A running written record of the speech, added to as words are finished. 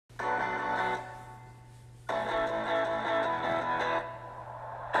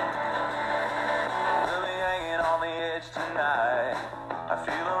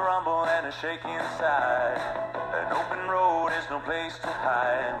side. An open road is no place to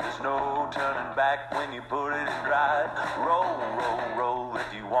hide. There's no turning back when you put it in drive. Roll, roll, roll if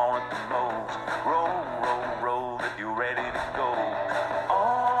you want the most. Roll, roll, roll if you're ready to go.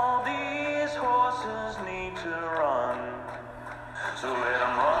 All these horses need to run, so let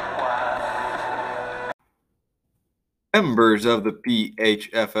them run wild. Members of the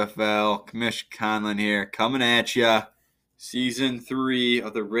PHFFL, Commish Conlon here, coming at you. Season 3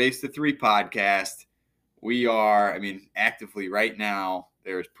 of the Race to 3 podcast. We are, actively right now,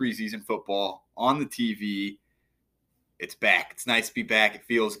 there's preseason football on the TV. It's back. It's nice to be back. It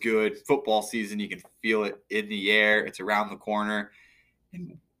feels good. Football season, you can feel it in the air. It's around the corner.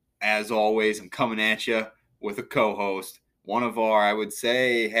 And as always, I'm coming at you with a co-host. One of our, I would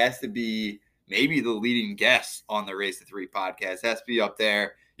say, has to be maybe the leading guest on the Race to 3 podcast. Has to be up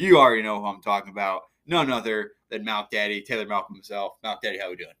there. You already know who I'm talking about. None other than Malk Daddy, Taylor Malcolm himself. Malk Daddy, how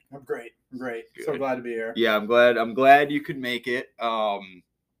are we doing? I'm great. Good. So Good. glad to be here. Yeah, I'm glad you could make it.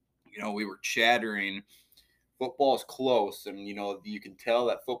 We were chattering. Football's close, and you can tell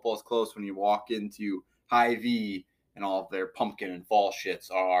that football's close when you walk into Hy-Vee and all of their pumpkin and fall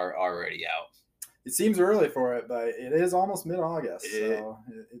shits are already out. It seems early for it, but it is almost mid-August, so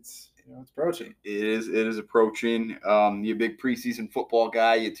it's approaching. It is approaching. You a big preseason football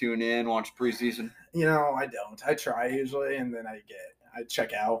guy? You tune in, watch preseason? I don't. I try usually, and then I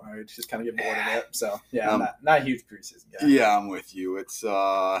check out. I just kind of get bored of it. So yeah, I'm not a huge preseason guy. Yeah, I'm with you. It's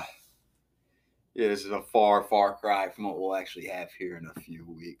this is a far cry from what we'll actually have here in a few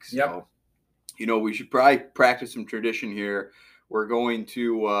weeks. Yep. So, we should probably practice some tradition here. We're going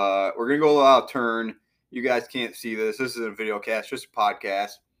to go out of turn. You guys can't see this. This is a video cast, just a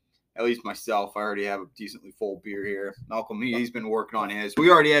podcast. At least myself, I already have a decently full beer here. Malcolm, he's been working on his.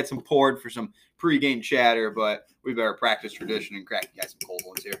 We already had some poured for some pregame chatter, but we better practice tradition and crack you guys some cold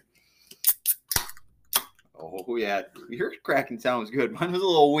ones here. Oh, yeah. Your cracking sound was good. Mine was a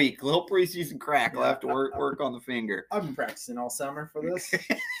little weak. A little preseason crack. I'll have to work on the finger. I've been practicing all summer for this.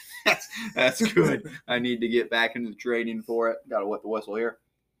 That's good. I need to get back into the training for it. Got to wet the whistle here.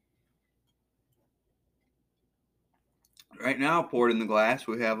 Right now, poured in the glass,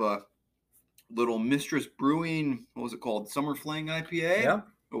 we have a little Mistress Brewing, what was it called? Summer Fling IPA? Yeah.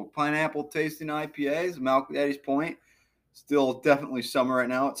 Oh, pineapple tasting IPA is Malcolm Daddy's point. Still definitely summer right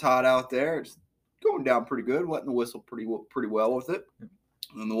now. It's hot out there. It's going down pretty good. Wetting the whistle pretty well with it.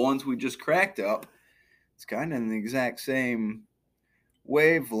 And the ones we just cracked up, it's kind of in the exact same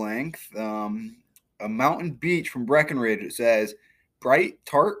wavelength. A Mountain Beach from Breckenridge. It says bright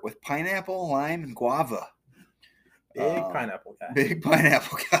tart with pineapple, lime, and guava. Big pineapple guy. Big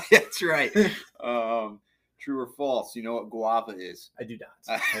pineapple guy. That's right. True or false? You know what guava is? I do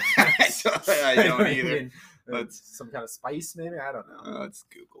not. I don't either. Some kind of spice, maybe? I don't know. Let's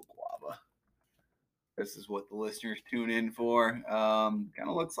Google guava. This is what the listeners tune in for. Kind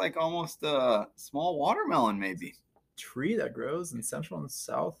of looks like almost a small watermelon, maybe. Tree that grows in Central and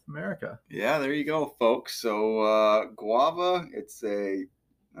South America. Yeah, there you go, folks. So guava, it's a,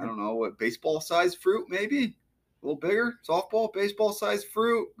 I don't know, what, baseball-sized fruit, maybe? A little bigger, softball, baseball-sized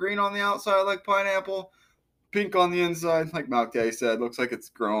fruit, green on the outside like pineapple, pink on the inside, like Malk Daddy said. Looks like it's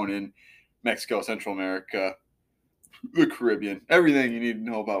grown in Mexico, Central America, the Caribbean. Everything you need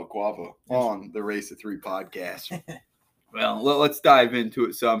to know about guava on the Race to 3 podcast. Well, let's dive into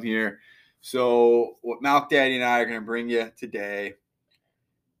it some here. So what Malk Daddy and I are going to bring you today,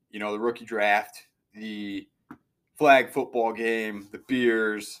 the rookie draft, the flag football game, the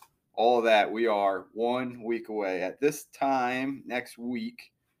beers, all of that. We are 1 week away. At this time, next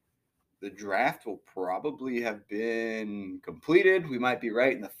week, the draft will probably have been completed. We might be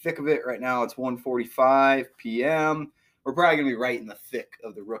right in the thick of it. Right now, it's 1:45 p.m. We're probably going to be right in the thick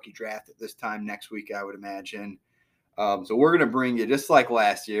of the rookie draft at this time next week, I would imagine. So we're going to bring you, just like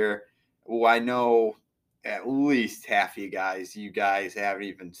last year. Well, I know at least half of you guys haven't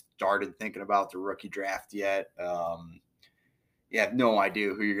even started thinking about the rookie draft yet. You have no idea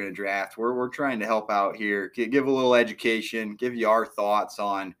who you're going to draft. We're trying to help out here, give a little education, give you our thoughts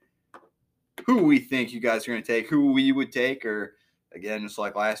on who we think you guys are going to take, who we would take, or again, just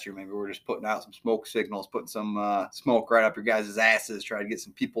like last year, maybe we're just putting out some smoke signals, putting some smoke right up your guys' asses, trying to get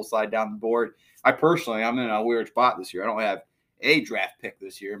some people slide down the board. I'm in a weird spot this year. I don't have a draft pick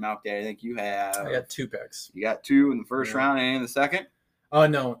this year. Malk Daddy, I think you have. I got 2 picks. You got 2 in the first round and in the second? Oh,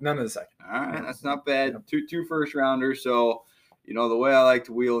 no, none in the second. All right, that's not bad. Two first rounders. So, the way I like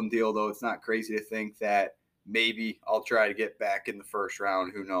to wheel and deal, though, it's not crazy to think that maybe I'll try to get back in the first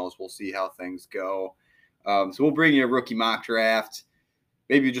round. Who knows? We'll see how things go. So we'll bring you a rookie mock draft.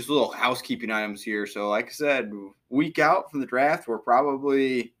 Maybe just little housekeeping items here. So like I said, week out from the draft, we're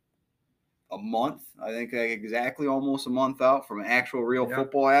probably a month. I think like exactly almost a month out from actual real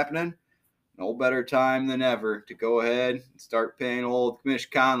football happening. No better time than ever to go ahead and start paying old Commish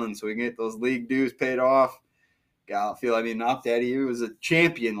Conlon so we can get those league dues paid off. Up Daddy, he was a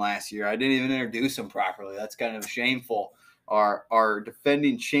champion last year. I didn't even introduce him properly. That's kind of shameful. Our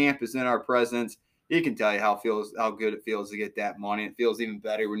defending champ is in our presence. He can tell you how good it feels to get that money. It feels even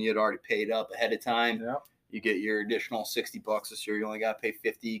better when you had already paid up ahead of time. Yep. You get your additional $60 this year. You only got to pay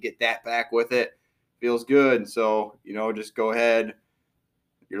 $50. You get that back with it. Feels good. So, just go ahead.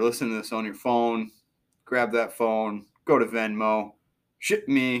 You're listening to this on your phone. Grab that phone. Go to Venmo. Ship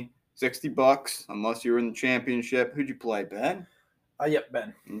me $60 unless you're in the championship. Who'd you play, Ben? Yep,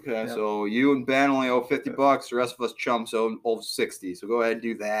 Ben. Okay, Yep. So you and Ben only owe $50. The rest of us chumps owe 60. So go ahead and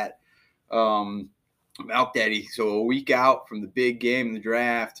do that. Out Daddy. So a week out from the big game in the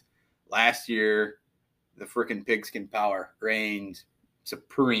draft last year, the freaking Pigskin Power reigned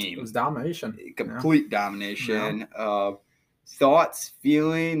supreme. It was domination. Complete domination. Yeah. Thoughts,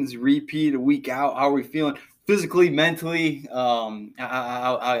 feelings, repeat a week out. How are we feeling physically, mentally?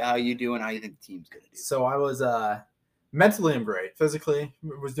 How you doing? How you think the team's gonna do? So I was mentally I'm great. Physically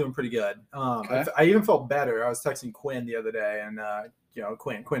was doing pretty good. Okay. I even felt better. I was texting Quinn the other day, and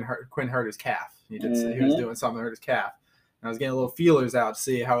Quinn hurt his calf. He was doing something that hurt his calf. And I was getting a little feelers out to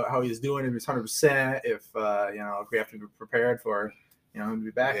see how he was doing. If he's 100%, if we have to be prepared for him to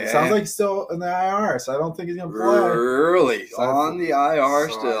be back. Yeah. It sounds like he's still in the IR, so I don't think he's gonna play. Really on the IR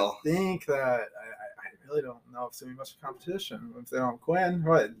so still. I think that I really don't know if there's gonna be much competition if they don't Quinn.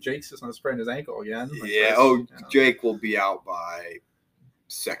 What? Jake's just gonna sprain his ankle again. Jake will be out by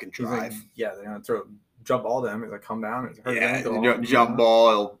second drive. They're gonna throw a jump ball to him. He's like, come down. He's hurt his ankle. Jump ball.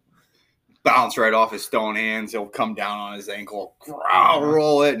 He'll bounce right off his stone hands. He'll come down on his ankle,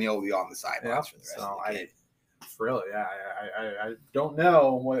 roll it, and he'll be on the sidelines for the rest of the game. I don't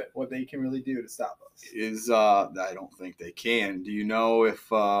know what they can really do to stop us. I don't think they can. Do you know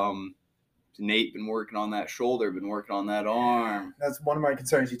if Nate been working on that shoulder, been working on that arm? That's one of my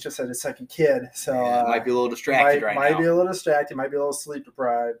concerns. He just had his second kid, so might be a little distracted right now. Might be a little distracted. Might be a little sleep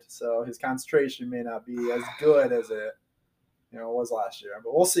deprived. So his concentration may not be as good as it was last year.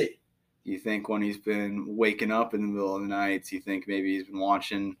 But we'll see. You think when he's been waking up in the middle of the nights, you think maybe he's been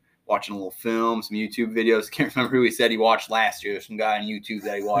watching a little film, some YouTube videos? Can't remember who he said he watched last year. There's some guy on YouTube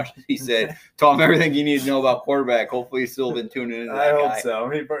that he watched. He said, tell him everything you need to know about quarterback. Hopefully he's still been tuning into that guy. I hope so.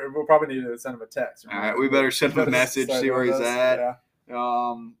 We'll probably need to send him a text. All right, we better send him a message, see where he's at.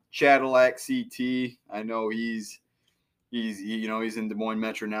 Yeah. Cadillac CT, I know he's in Des Moines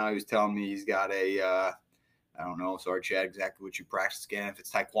Metro now. He was telling me he's got a I don't know, sorry, Chad, exactly what you practice again, if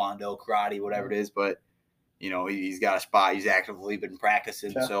it's taekwondo, karate, whatever it is, but he's got a spot. He's actively been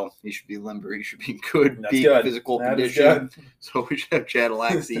practicing, so he should be limber. He should be in good physical condition. So we should have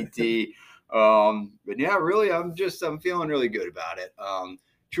Cadillac CT. But yeah, really, I'm feeling really good about it.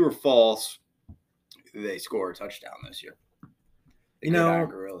 True or false, they score a touchdown this year.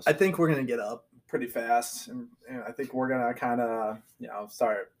 I think we're gonna get up pretty fast, and I think we're gonna kind of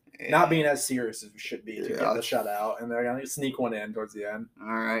start not being as serious as we should be to get the shutout, and they're gonna sneak one in towards the end. All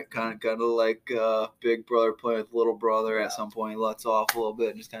right, kind of like big brother playing with little brother. At some point, he lets off a little bit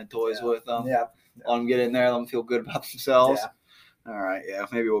and just kind of toys with them. Yeah. Let them get in there, let them feel good about themselves. Yeah. All right,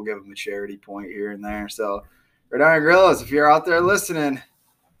 maybe we'll give them a charity point here and there. So, Gridiron Go-Rillas, if you're out there listening,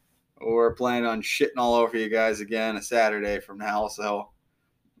 we're planning on shitting all over you guys again a Saturday from now. So,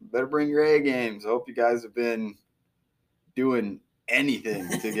 better bring your A games. I hope you guys have been doing anything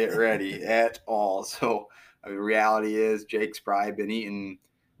to get ready at all. So the reality is Jake's probably been eating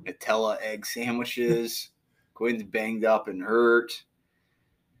Nutella egg sandwiches. Quinn's banged up and hurt.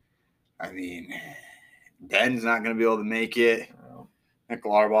 I mean, Ben's not going to be able to make it.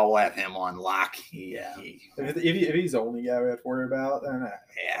 Nickel Arbaugh will have him on lock. If he's the only guy we have to worry about, then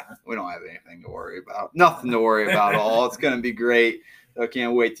we don't have anything to worry about. Nothing to worry about at all. It's going to be great. I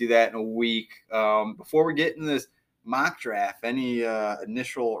can't wait to do that in a week. Before we get into this mock draft, any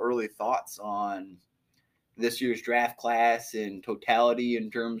initial early thoughts on this year's draft class in totality in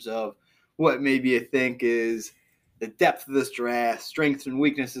terms of what maybe you think is the depth of this draft, strengths and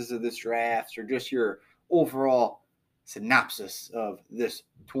weaknesses of this draft, or just your overall synopsis of this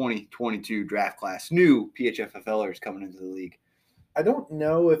 2022 draft class? New PHFFLers coming into the league. I don't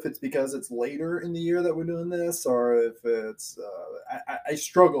know if it's because it's later in the year that we're doing this, or if it's I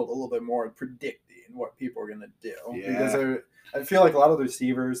struggled a little bit more at predicting what people are going to do, because I feel like a lot of the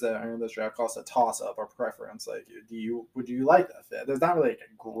receivers that are in this draft class a toss up or preference. Like, would you like that fit? There's not really like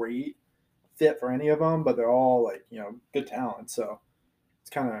a great fit for any of them, but they're all good talent. So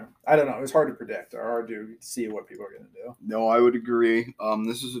kind of, I don't know. It's hard to predict or hard to see what people are going to do. No, I would agree.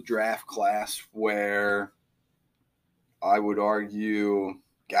 This is a draft class where I would argue,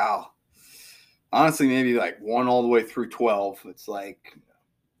 honestly, maybe like 1 all the way through 12. It's like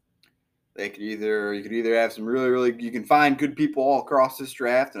you could either have some really, you can find good people all across this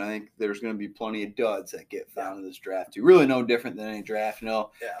draft, and I think there's going to be plenty of duds that get found in this draft too. Really no different than any draft,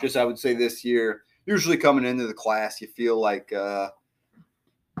 Just I would say this year, usually coming into the class, you feel like you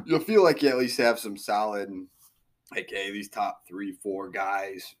at least have some solid, like, hey, these top 3-4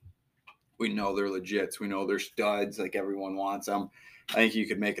 guys, we know they're legits. We know they're studs. Like, everyone wants them. I think you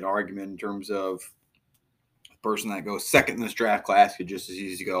could make an argument in terms of the person that goes second in this draft class could just as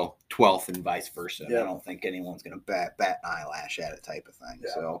easy go 12th and vice versa. Yeah. I don't think anyone's going to bat an eyelash at it type of thing.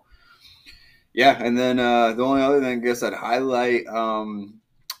 Yeah. So, yeah. And then the only other thing I guess I'd highlight,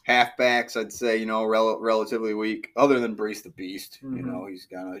 halfbacks, I'd say, relatively weak, other than Brees the Beast. Mm-hmm. He's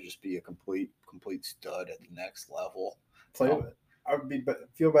going to just be a complete stud at the next level. I would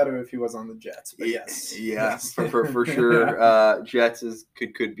feel better if he was on the Jets, but yes. Yeah, for sure. Jets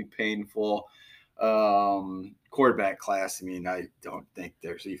could be painful. Quarterback class, I mean, I don't think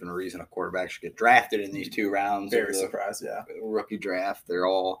there's even a reason a quarterback should get drafted in these 2 rounds. Very surprised, yeah. Rookie draft,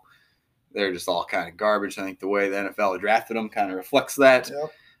 they're just all kind of garbage. I think the way the NFL drafted them kind of reflects that.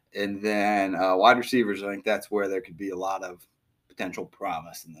 Yep. And then wide receivers, I think that's where there could be a lot of potential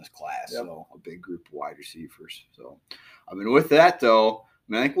promise in this class. Yep. So a big group of wide receivers. So, I mean, with that, though,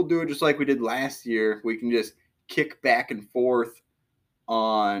 I think we'll do it just like we did last year. We can just kick back and forth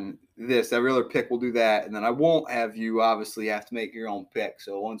on this. Every other pick, we'll do that. And then I won't have you obviously have to make your own pick.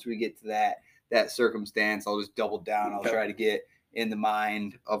 So once we get to that circumstance, I'll just double down. I'll try to get in the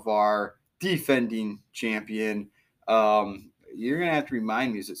mind of our defending champion. You're going to have to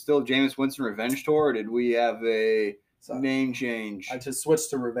remind me, is it still Jameis Winston Revenge Tour, or did we have a name change? I just switched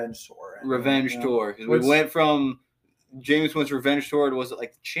to Revenge Tour. Revenge Tour. Because we went from Jameis Winston Revenge Tour. Was it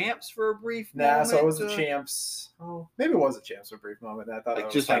like the Champs for a brief moment? So it was the Champs. Oh, maybe it was the Champs for a brief moment. I thought like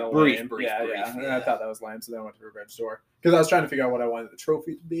that just was like brief. Yeah. And I thought that was lame, so then I went to Revenge Tour. Because I was trying to figure out what I wanted the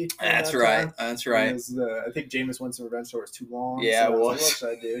trophy to be. That's right. I think Jameis Winston Revenge Tour was too long. Yeah, so it was. Like, what should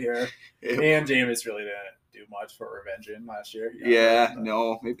I do here? And Jameis really didn't do much for revenge in last year.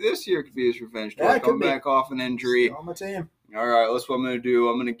 No. Maybe this year could be his Revenge Tour. Yeah, Come back off an injury. Still on my team. All right, that's what I'm going to do.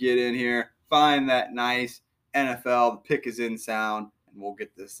 I'm going to get in here, find that nice NFL. The pick is in sound, and we'll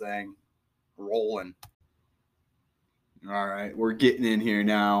get this thing rolling. All right, we're getting in here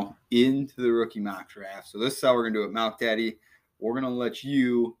now into the rookie mock draft. So this is how we're going to do it, Mock Daddy. We're going to let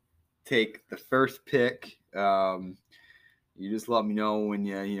you take the first pick. You just let me know when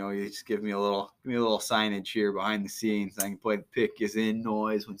you just give me a little signage here behind the scenes. I can play the pick is in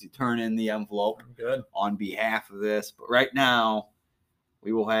noise once you turn in the envelope. Good. On behalf of this. But right now,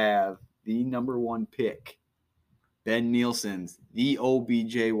 we will have the number 1 pick, Ben Nielsen's, the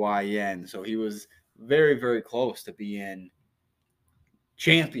OBJYN. So he was very, very close to being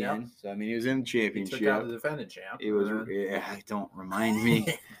champion. Yep. So, I mean, he was in the championship. He took out the defending champ. It was, don't remind me.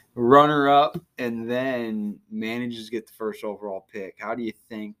 Runner-up, and then manages to get the first overall pick. How do you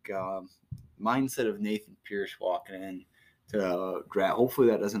think mindset of Nathan Pierce walking in to draft? Hopefully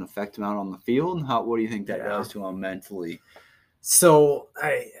that doesn't affect him out on the field. What do you think that does to him mentally? So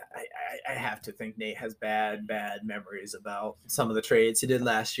I have to think Nate has bad memories about some of the trades he did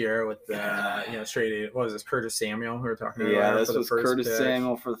last year with the traded, what was this, Curtis Samuel who we were talking about? Yeah, this was Curtis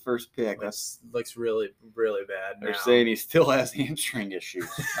Samuel for the first pick. Looks really, really bad. They're saying he still has hamstring issues.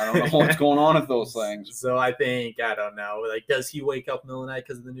 I don't know what's going on with those things. So I don't know. Like, does he wake up in the middle of the night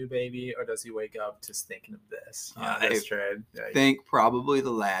because of the new baby, or does he wake up just thinking of this? This trade? I think probably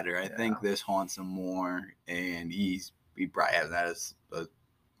the latter. I think this haunts him more, and he probably has that as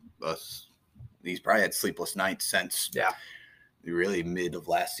he's probably had sleepless nights since really mid of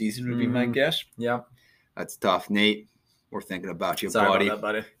last season would be my guess. Yeah. That's tough. Nate, we're thinking about you, Sorry buddy. About that,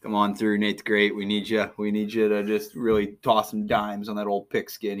 buddy. Come on through. Nate's great. We need you. We need you to just really toss some dimes on that old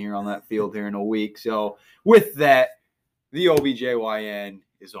pigskin here on that field here in a week. So with that, the OBJYN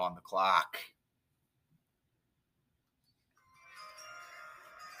is on the clock.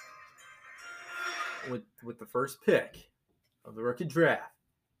 With the first pick of the rookie draft,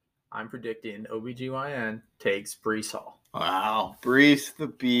 I'm predicting OBGYN takes Brees Hall. Wow. Brees the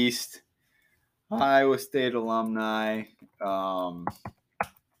Beast, Iowa State alumni.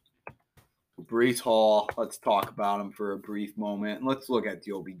 Brees Hall, let's talk about him for a brief moment. Let's look at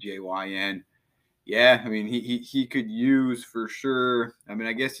the OBJYN. Yeah, I mean, he could use for sure. I mean,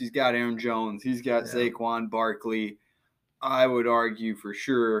 I guess he's got Aaron Jones. He's got Saquon Barkley. I would argue for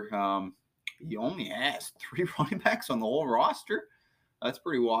sure he only has 3 running backs on the whole roster. That's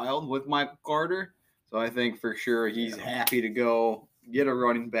pretty wild with Michael Carter. So I think for sure he's happy to go get a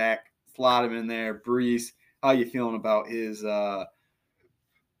running back, slot him in there. Brees, how you feeling about his going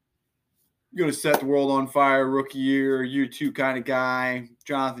to set the world on fire rookie year 2 kind of guy?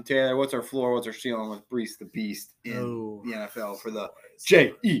 Jonathan Taylor, what's our floor? What's our ceiling with Brees the Beast in the NFL for the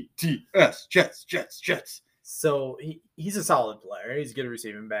Jets, Jets? So he's a solid player. He's a good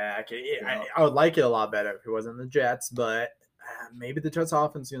receiving back. I would like it a lot better if he wasn't the Jets, but maybe the Jets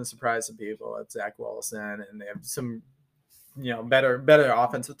offense is going to surprise some people. It's Zach Wilson, and they have some, better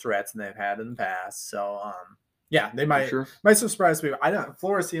offensive threats than they've had in the past. So, they might surprise people. I don't.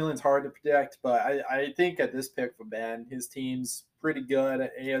 Floor ceiling is hard to predict, but I think at this pick for Ben, his team's pretty good.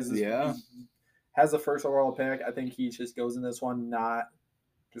 He has the first overall pick. I think he just goes in this one not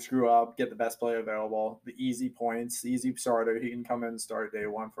to screw up, get the best player available, the easy points, the easy starter. He can come in and start day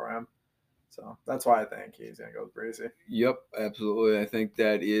one for him. So that's why I think he's going to go with Breezy. Yep, absolutely. I think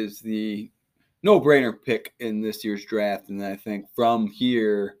that is the no-brainer pick in this year's draft. And I think from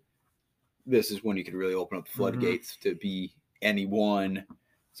here, this is when you can really open up the floodgates to be anyone.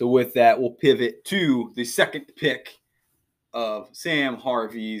 So with that, we'll pivot to the second pick of Sam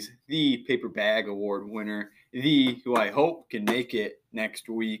Harvey's, the Paper Bag Award winner, who I hope can make it next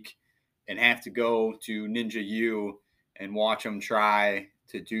week and have to go to Ninja U and watch him try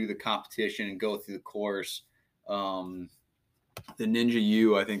to do the competition and go through the course. The Ninja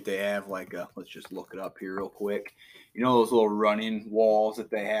U, I think they have let's just look it up here real quick. You know those little running walls that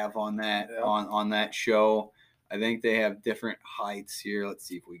they have on that on that show? I think they have different heights here. Let's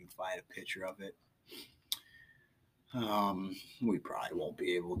see if we can find a picture of it. We probably won't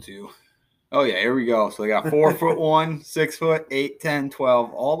be able to. Oh yeah, here we go. So they got 4'1", 6 foot, 8, 10,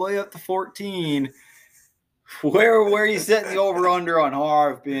 12, all the way up to 14. Where are you setting the over-under on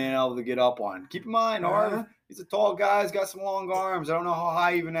Harv being able to get up on? Keep in mind, Harv, he's a tall guy. He's got some long arms. I don't know how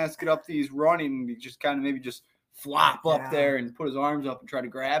high he even has to get up to these running. He just kind of maybe just flop up there and put his arms up and try to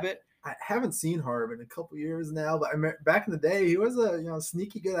grab it. I haven't seen Harv in a couple years now, but back in the day, he was a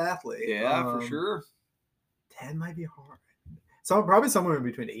sneaky good athlete. Yeah, for sure. 10 might be hard. So probably somewhere in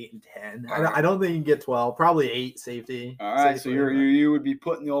between 8 and 10. I don't think you can get 12. Probably 8 safety. All right, so you would be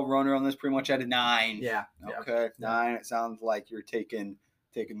putting the over-under on this pretty much at a 9. Yeah. Okay, 9. It sounds like you're taking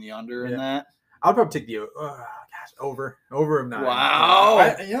the under in that. I'll probably take the over of 9.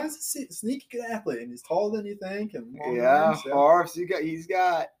 Wow. He's a sneaky good athlete, and he's taller than you think. And Harv, so he's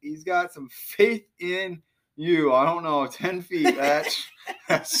got some faith in you. I don't know, 10 feet.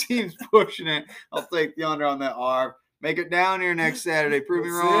 That seems pushing it. I'll take the under on that, Harv. Make it down here next Saturday. Prove me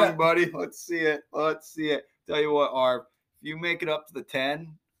wrong, buddy. Let's see it. Tell you what, Harv, if you make it up to the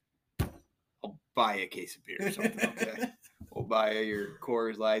 10, I'll buy you a case of beer or something, okay? We'll buy you your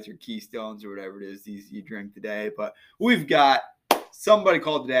Coors Lights, your Keystones, or whatever it is you drink today. But we've got somebody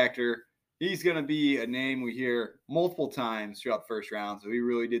called the Doctor. He's going to be a name we hear multiple times throughout the first round. So he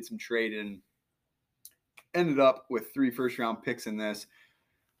really did some trading. Ended up with 3 first-round picks in this.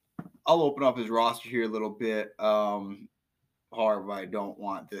 I'll open up his roster here a little bit. Harv, I don't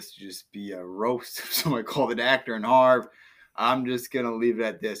want this to just be a roast of somebody called the Actor and Harv. I'm just going to leave it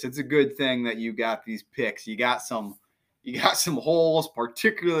at this. It's a good thing that you got these picks. You got some holes,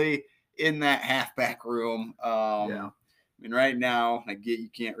 particularly in that halfback room. I mean, right now, I get you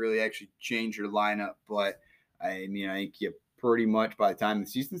can't really actually change your lineup, but I think you pretty much by the time the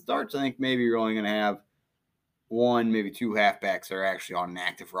season starts, I think maybe you're only going to have 1, maybe 2 halfbacks that are actually on an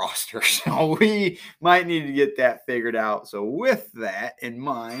active roster. So we might need to get that figured out. So with that in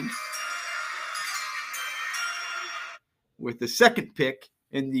mind, with the second pick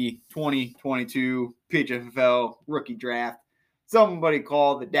in the 2022 PHFFL rookie draft, somebody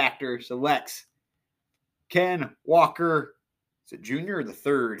called the Doctor selects Ken Walker. Is it junior or the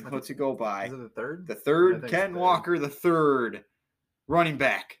third? What's it go by? Is it the third? The third. Ken Walker, the third. Running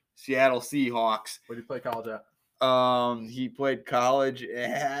back, Seattle Seahawks. Where did he play college at? He played college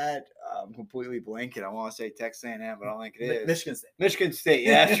at I'm completely blanking. I want to say Texas A&M, but I don't think it is. Michigan State. Michigan State.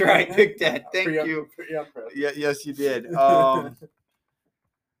 Yeah, that's right. Pick that. Thank you. Yeah, yes, you did. And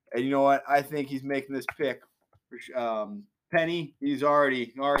you know what? I think he's making this pick. Penny, he's already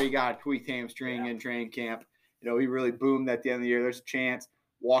got a tweaked hamstring in training camp. He really boomed at the end of the year. There's a chance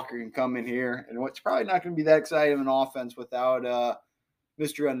Walker can come in here, and what's probably not going to be that exciting of an offense without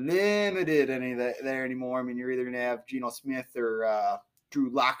Mr. Unlimited there anymore. I mean, you're either going to have Geno Smith or Drew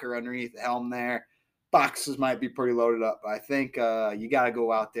Locker underneath the helm there. Boxes might be pretty loaded up, but I think you got to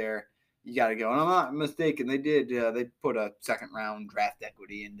go out there. You got to go. And I'm not mistaken. They did. They put a second-round draft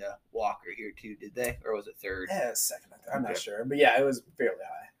equity into Walker here too, did they? Or was it third? Yeah, second. I'm not sure, but yeah, it was fairly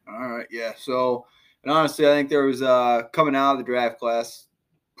high. All right, yeah. So And honestly, I think there was coming out of the draft class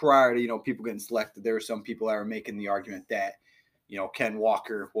prior to, people getting selected, there were some people that were making the argument that, Ken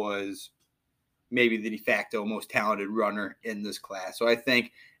Walker was maybe the de facto most talented runner in this class. So I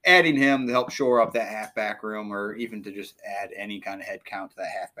think adding him to help shore up that halfback room, or even to just add any kind of head count to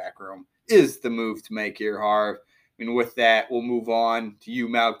that halfback room, is the move to make here, Harv. I mean, with that, we'll move on to you,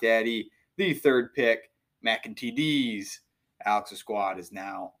 Malk Daddy, the third pick, McIntyre's Alex's squad is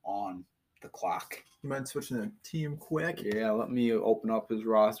now on the clock. You mind switching the team quick? Yeah, let me open up his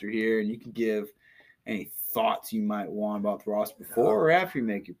roster here, and you can give any thoughts you might want about the roster before or after you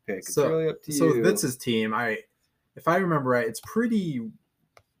make your pick. It's really up to you. So Vitz's team, if I remember right, it's pretty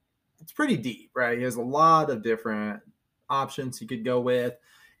deep, right? He has a lot of different options he could go with.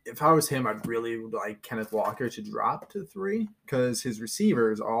 If I was him, I'd really like Kenneth Walker to drop to 3 because his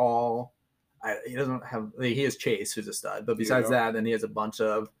receivers he has Chase, who's a stud, but besides that, then he has a bunch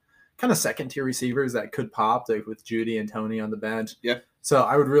of kind of second-tier receivers that could pop, like with Judy and Tony on the bench. Yeah. So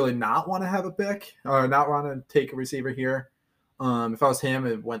I would really not want to have a pick or not want to take a receiver here. If I was him,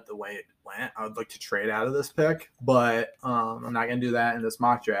 it went the way it went. I would look to trade out of this pick, but I'm not going to do that in this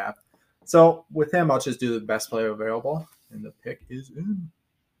mock draft. So with him, I'll just do the best player available, and the pick is in.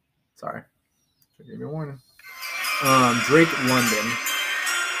 Sorry. Should give me a warning. Drake London.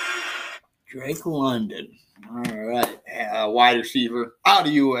 Drake London. All right. Wide receiver out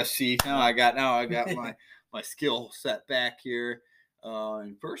of USC. Now I got my skill set back here.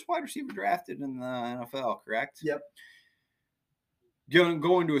 And first wide receiver drafted in the NFL, correct? Yep.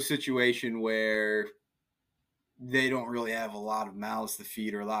 Going to a situation where they don't really have a lot of mouths to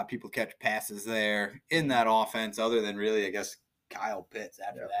feed, or a lot of people catch passes there in that offense, other than really, I guess, Kyle Pitts.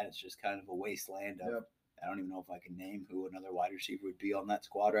 After that, it's just kind of a wasteland of I don't even know if I can name who another wide receiver would be on that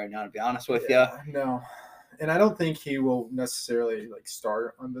squad right now, to be honest with you. No. And I don't think he will necessarily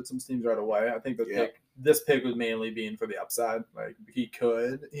start on Vitzum's teams right away. I think this pick was mainly being for the upside. Like he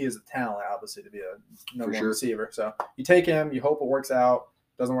has a talent, obviously, to be a number one receiver. So you take him, you hope it works out.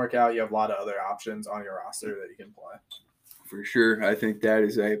 Doesn't work out, you have a lot of other options on your roster that you can play. For sure. I think that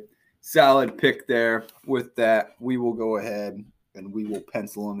is a solid pick there. With that, we will go ahead and we will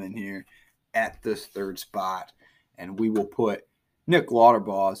pencil him in here at this third spot, and we will put Nick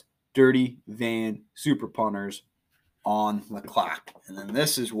Lauterbach's Dirty Van Super Punters on the clock. And then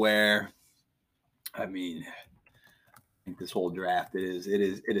this is where, I think this whole draft it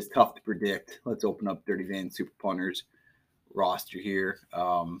is tough to predict. Let's open up Dirty Van Super Punters roster here.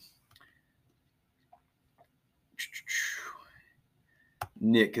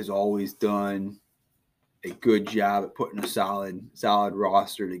 Nick has always done a good job at putting a solid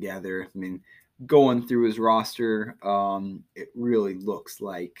roster together. I mean, going through his roster, it really looks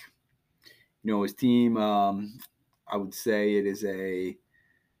like, his team, I would say it is a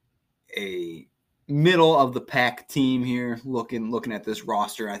middle of the pack team here. Looking at this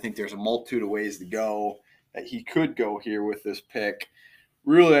roster, I think there's a multitude of ways to go that he could go here with this pick.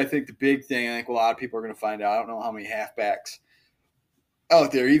 Really, I think the big thing, I think a lot of people are going to find out, I don't know how many halfbacks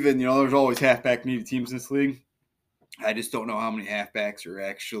out there, even, there's always halfback needed teams in this league. I just don't know how many halfbacks are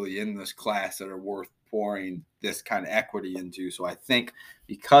actually in this class that are worth pouring this kind of equity into. So I think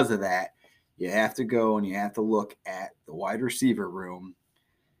because of that, you have to go and you have to look at the wide receiver room.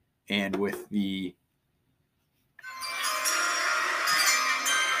 And with the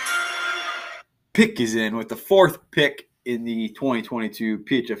pick is in, with the fourth pick in the 2022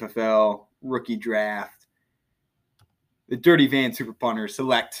 PHFFL rookie draft, the Dirty Van Super Punters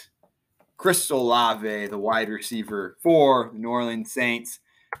select Chris Olave, the wide receiver for the New Orleans Saints.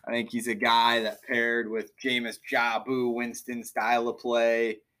 I think he's a guy that paired with Jameis Jabu, Winston style of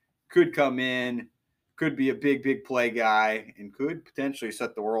play, could come in, could be a big play guy, and could potentially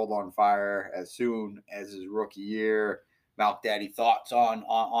set the world on fire as soon as his rookie year. Malk Daddy, thoughts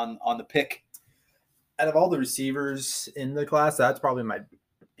on the pick? Out of all the receivers in the class, that's probably my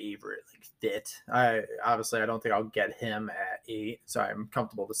favorite fit. I don't think I'll get him at 8, so I'm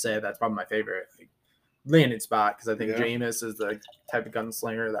comfortable to say that's probably my favorite landing spot, because I think Jameis is the type of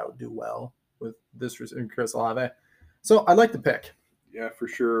gunslinger that would do well with this Chris Olave. So I like the pick. Yeah, for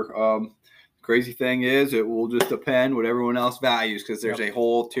sure. Crazy thing is, it will just depend what everyone else values, because there's a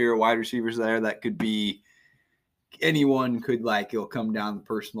whole tier of wide receivers there that could be anyone could like. It'll come down to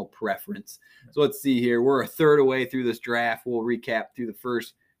personal preference. So let's see here. We're a third away through this draft. We'll recap through the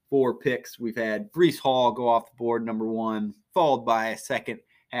first 4 picks. We've had Breece Hall go off the board, number 1, followed by a second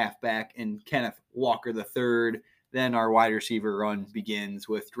halfback and Kenneth Walker the third. Then our wide receiver run begins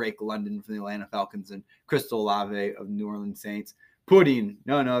with Drake London from the Atlanta Falcons and Chris Olave of the New Orleans Saints, putting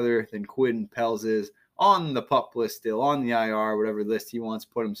none other than Quinn Pelz's on the PUP list still, on the IR, whatever list he wants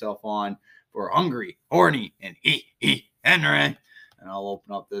to put himself on for hungry, horny, and Henry. And I'll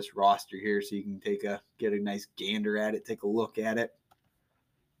open up this roster here so you can get a nice gander at it, take a look at it.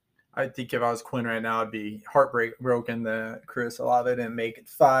 I think if I was Quinn right now, I'd be heartbroken that Chris Olave didn't make it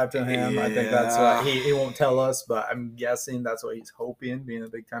 5 to him. I think that's what he won't tell us, but I'm guessing that's what he's hoping, being a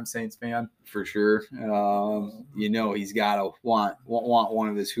big-time Saints fan. For sure. He's got to want one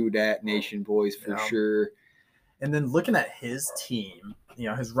of his Who Dat Nation boys for sure. And then looking at his team,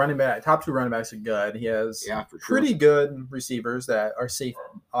 his top 2 running backs are good. He has pretty good receivers that are safe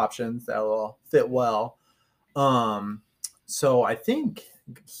options that will fit well. So I think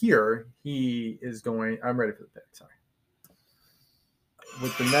here he is going. I'm ready for the pick. Sorry.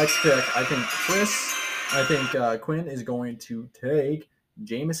 With the next pick, I think Quinn is going to take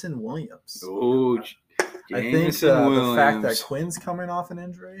Jameson Williams. Oh, I think the fact that Quinn's coming off an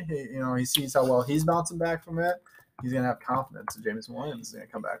injury, he sees how well he's bouncing back from it. He's going to have confidence that Jameson Williams is going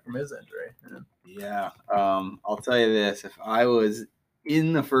to come back from his injury. Yeah. I'll tell you this. If I was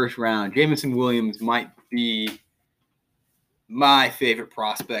in the first round, Jameson Williams might be my favorite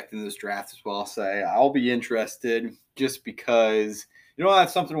prospect in this draft as well. I'll say I'll be interested just because,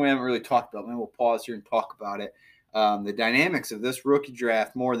 that's something we haven't really talked about. Maybe we'll pause here and talk about it. The dynamics of this rookie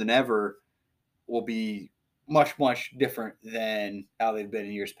draft more than ever will be much, much different than how they've been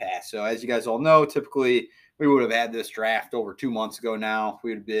in years past. So as you guys all know, typically we would have had this draft over 2 months ago now.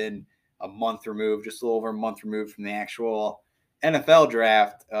 We would have been a month removed, just a little over a month removed from the actual NFL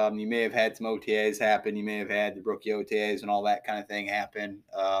draft. You may have had some OTAs happen. You may have had the rookie OTAs and all that kind of thing happen.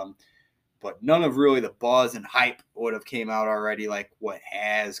 But none of really the buzz and hype would have came out already like what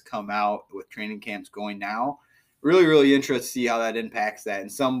has come out with training camps going now. Really, really interested to see how that impacts that.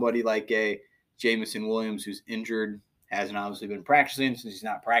 And somebody like a Jameson Williams who's injured, hasn't obviously been practicing. Since he's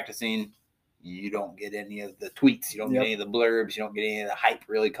not practicing, you don't get any of the tweets. You don't get any of the blurbs. You don't get any of the hype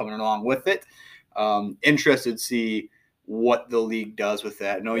really coming along with it. Interested to see what the league does with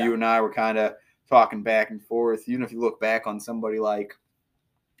that. I know you and I were kind of talking back and forth. Even if you look back on somebody like,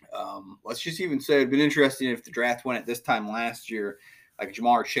 let's just even say it'd been interesting if the draft went at this time last year, like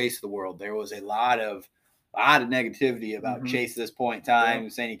Jamar Chase of the world. There was a lot of negativity about Chase at this point in time,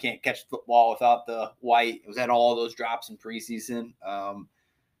 saying he can't catch the football without the white. It was at all those drops in preseason.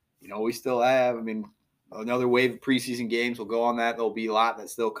 We still have, another wave of preseason games will go on that. There'll be a lot that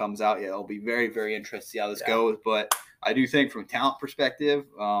still comes out. Yeah, it'll be very, very interesting to see how this goes. But I do think from a talent perspective,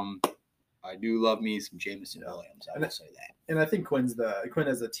 I do love me some Jameson Williams. I will say that. And I think Quinn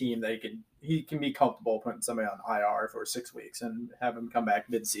has a team that he can be comfortable putting somebody on IR for 6 weeks and have him come back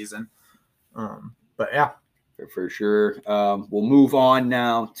mid-season. But yeah. For sure. We'll move on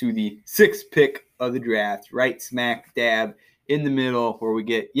now to the 6th pick of the draft, right smack dab in the middle where we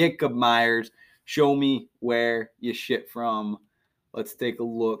get Jacob Myers. Show me where you shit from. Let's take a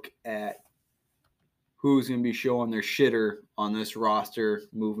look at who's going to be showing their shitter on this roster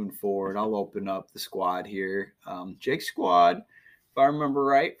moving forward. I'll open up the squad here. Jake's squad, if I remember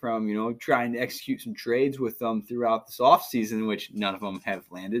right, from, trying to execute some trades with them throughout this offseason, which none of them have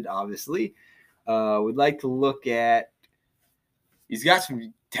landed, obviously. We'd like to look at – he's got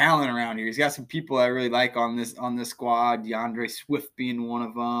some talent around here. He's got some people I really like on this squad. DeAndre Swift being one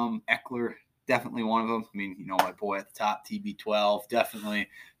of them. Eckler, definitely one of them. My boy at the top, TB12,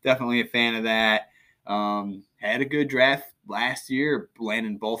 definitely a fan of that. Had a good draft last year,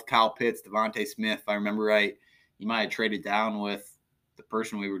 landing both Kyle Pitts, Devontae Smith. If I remember right, he might have traded down with the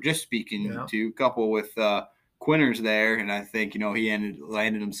person we were just speaking to, couple with Quinners there, and I think, he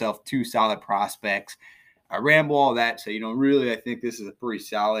landed himself 2 solid prospects. I ramble all that, so, really I think this is a pretty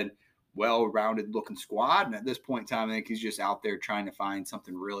solid, well-rounded looking squad, and at this point in time, I think he's just out there trying to find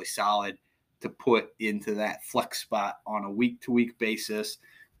something really solid to put into that flex spot on a week-to-week basis.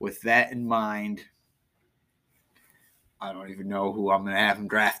 With that in mind, I don't even know who I'm going to have him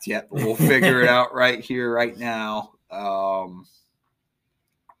draft yet, but we'll figure it out right here, right now.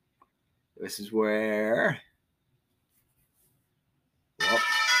 This is where...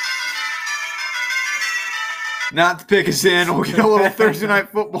 Not to pick us in. We'll get a little Thursday Night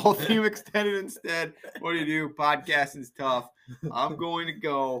Football theme extended instead. What do? Podcasting's tough. I'm going to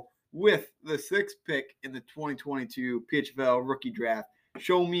go with the 6th pick in the 2022 PHFL rookie draft.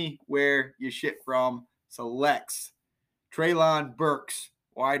 Show me where you shit from. Selects Treylon Burks,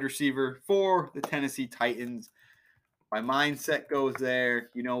 wide receiver for the Tennessee Titans. My mindset goes there.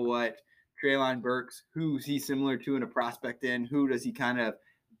 You know what? Treylon Burks, who's he similar to in a prospect in? Who does he kind of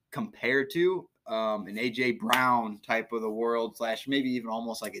compare to? An A.J. Brown type of the world, / maybe even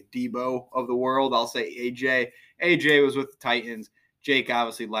almost like a Debo of the world. I'll say A.J. A.J. was with the Titans. Jake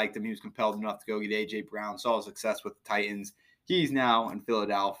obviously liked him. He was compelled enough to go get A.J. Brown, saw his success with the Titans. He's now in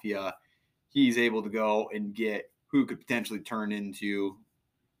Philadelphia. He's able to go and get who could potentially turn into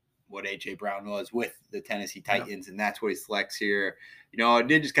what A.J. Brown was with the Tennessee Titans, and that's what he selects here. I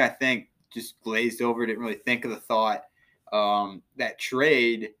did just kind of think, just glazed over, didn't really think of the thought. That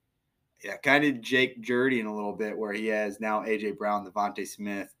trade kind of Jake Jurdy in a little bit, where he has now A.J. Brown, Devontae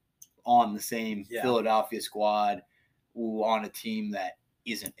Smith on the same Philadelphia squad on a team that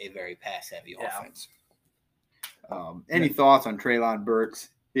isn't a very pass-heavy offense. Any thoughts on Treylon Burks,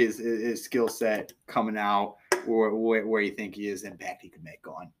 his skill set coming out, or where you think he is, impact he could make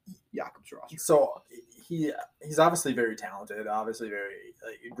on Jakob's roster? So he's obviously very talented, obviously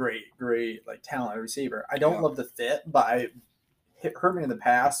very great talented receiver. I don't love the fit, but I hurt me in the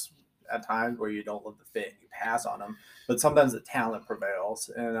past at times where you don't love the fit and you pass on him. But sometimes the talent prevails,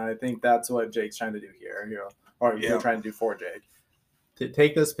 and I think that's what Jake's trying to do here, or you're trying to do for Jake. To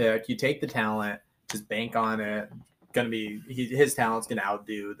take this pick, you take the talent, just bank on it. His talent's gonna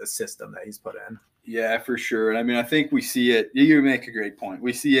outdo the system that he's put in. Yeah, for sure. And I mean, I think we see it. You make a great point.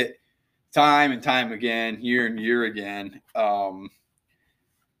 We see it time and time again, year and year again.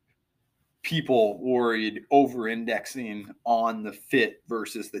 People worried over-indexing on the fit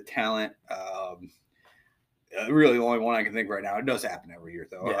versus the talent. Really, the only one I can think right now. It does happen every year,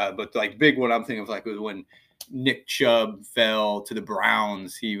 though. Yeah. But big one I'm thinking of was when Nick Chubb fell to the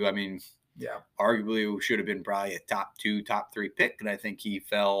Browns. Arguably should have been probably a top 2, top 3 pick, and I think he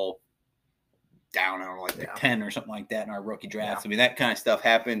fell down on the 10 or something like that in our rookie drafts. I mean, that kind of stuff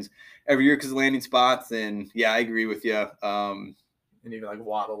happens every year because of landing spots. And I agree with you. And even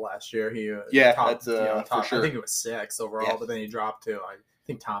Waddle last year, he top, for sure. I think it was 6 overall, but then he dropped to I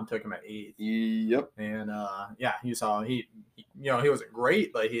think Tom took him at 8. Yep. And you saw he wasn't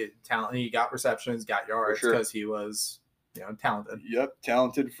great, but he had talent. He got receptions, got yards because he was talented. Yep,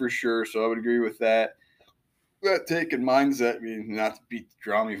 talented for sure. So I would agree with that. That take and mindset, not to beat the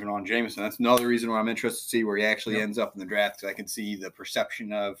drum even on Jameson. That's another reason why I'm interested to see where he actually ends up in the draft, because I can see the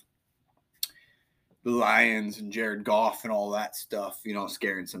perception of the Lions and Jared Goff and all that stuff,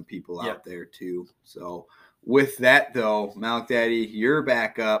 scaring some people out there too. So with that, though, Malik Daddy, you're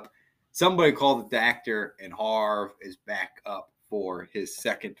back up. Somebody called it the actor, and Harv is back up for his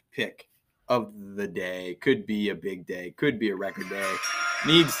second pick of the day. Could be a big day. Could be a record day.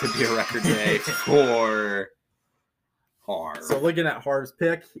 Needs to be a record day for Harv. So looking at Harv's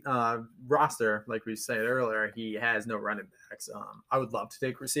pick roster, like we said earlier, he has no running backs. I would love to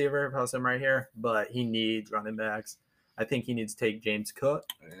take receiver if I was him right here, but he needs running backs. I think he needs to take James Cook.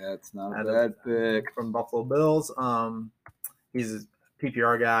 Yeah, it's not a bad pick. From Buffalo Bills. He's a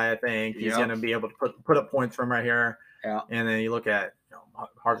PPR guy, I think. He's going to be able to put up points from right here. Yeah. And then you look at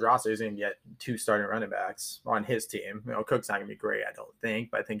Harv's roster, he's going to get 2 starting running backs on his team. Cook's not going to be great, I don't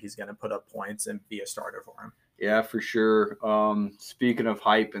think, but I think he's going to put up points and be a starter for him. Yeah, for sure. Speaking of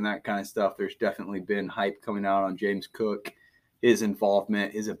hype and that kind of stuff, there's definitely been hype coming out on James Cook, his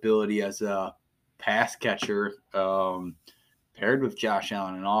involvement, his ability as a pass catcher, paired with Josh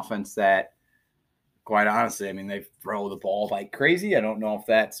Allen, an offense that, quite honestly, they throw the ball like crazy. I don't know if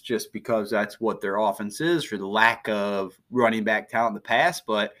that's just because that's what their offense is for the lack of running back talent in the past,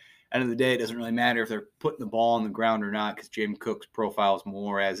 but at the end of the day, it doesn't really matter if they're putting the ball on the ground or not, because James Cook's profile is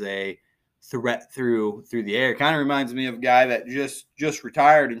more as a threat through the air. Kind of reminds me of a guy that just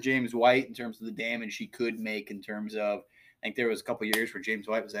retired in James White in terms of the damage he could make in terms of, I think there was a couple of years where James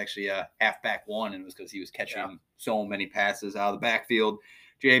White was actually a halfback 1, and it was because he was catching so many passes out of the backfield.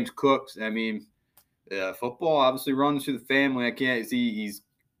 James Cook, football obviously runs through the family. Is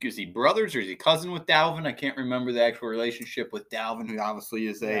he brothers or is he cousin with Dalvin? I can't remember the actual relationship with Dalvin, who obviously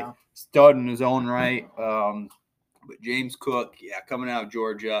is a stud in his own right. But James Cook, coming out of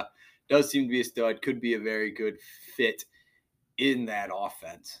Georgia, does seem to be a stud, could be a very good fit in that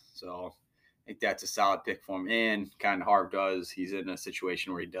offense. So I think that's a solid pick for him. And kind of Harv does, he's in a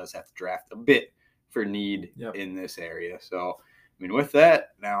situation where he does have to draft a bit for need in this area. So, with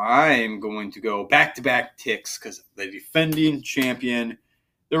that, now I am going to go back-to-back ticks because the defending champion,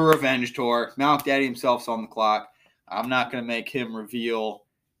 the revenge tour, Malik Daddy himself's on the clock. I'm not going to make him reveal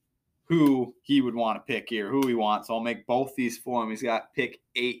who he would want to pick here, who he wants. So I'll make both these for him. He's got pick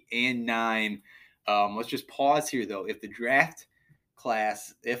 8 and 9. Let's just pause here, though. If the draft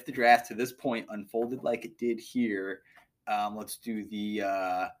to this point unfolded like it did here, let's do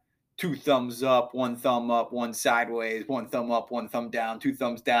the 2 thumbs up, 1 thumb up, 1 sideways, 1 thumb up, 1 thumb down, 2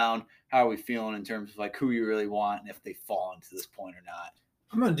 thumbs down. How are we feeling in terms of who you really want and if they fall into this point or not?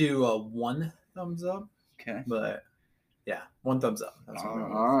 I'm going to do 1 thumbs up. Okay. But 1 thumbs up.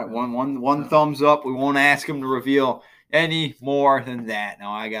 All right. One thumbs up. We won't ask him to reveal, any more than that.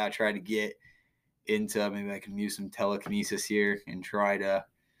 Now I gotta try to get into, maybe I can use some telekinesis here and try to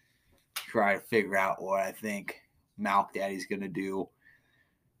figure out what I think Malk Daddy's gonna do.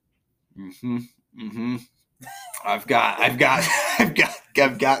 I've got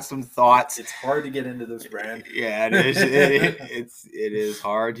some thoughts. It's hard to get into this brand. Yeah, it is. It is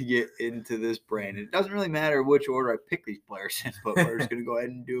hard to get into this brand. It doesn't really matter which order I pick these players in, but we're just gonna go ahead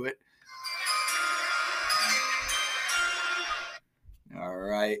and do it. All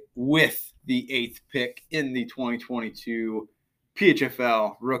right, with the 8th pick in the 2022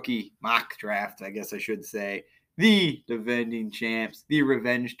 PHFL Rookie Mock Draft, I guess I should say, the defending champs, the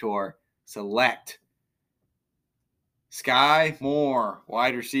Revenge Tour, select Sky Moore,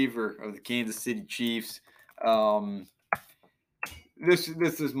 wide receiver of the Kansas City Chiefs. This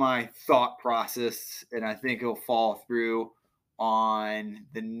is my thought process, and I think it'll fall through on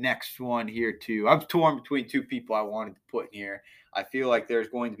the next one here too. I'm torn between two people I wanted to put in here. I feel like there's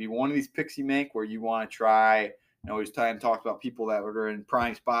going to be one of these picks you make where you want to try. We talk about people that are in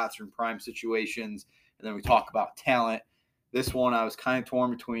prime spots or in prime situations, and then we talk about talent. This one I was kind of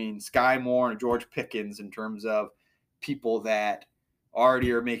torn between Sky Moore and George Pickens in terms of people that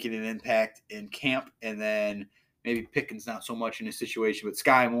already are making an impact in camp, and then maybe Pickens not so much in a situation, but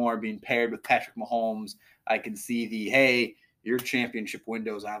Sky Moore being paired with Patrick Mahomes. I can see the, hey, your championship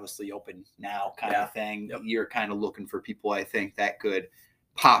window is obviously open now kind of thing. Yep. You're kind of looking for people, I think, that could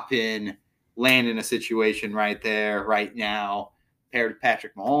pop in, land in a situation right there, right now, paired with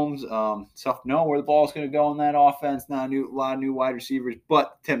Patrick Mahomes. Tough to know where the ball is going to go in that offense. Not a lot of new wide receivers,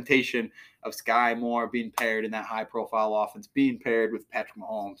 but the temptation of Sky Moore being paired in that high-profile offense, being paired with Patrick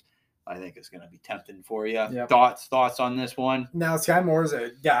Mahomes, I think is going to be tempting for you. Yep. Thoughts on this one? Now, Sky Moore's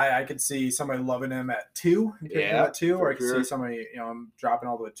a guy I could see somebody loving him at 2, at 2, or I could see somebody dropping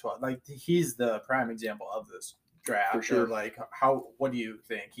all the way to 12. Like, he's the prime example of this draft. For sure. Like, what do you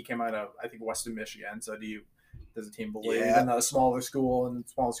think? He came out of, I think, Western Michigan. So does the team believe in a smaller school and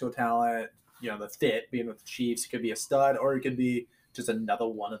smaller school talent? The fit being with the Chiefs, he could be a stud, or he could be just another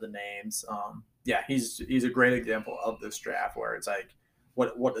one of the names. He's a great example of this draft where it's like,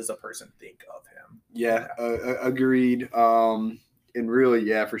 what does a person think of him? Yeah, agreed. And really,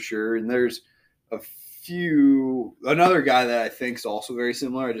 for sure. And there's another guy that I think is also very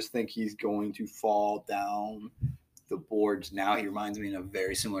similar. I just think he's going to fall down the boards now. He reminds me in a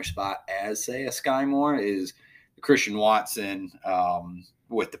very similar spot as, say, a Sky Moore is Christian Watson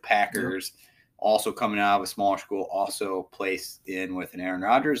with the Packers. Yep. Also coming out of a smaller school, also placed in with an Aaron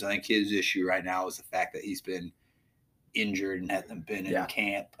Rodgers. I think his issue right now is the fact that he's been injured and hasn't been in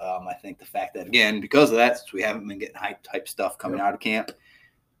camp. I think the fact that, again, because of that, since we haven't been getting hype type stuff coming out of camp,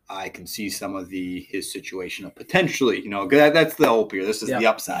 I can see some of his situation of potentially, that's the hope here. This is the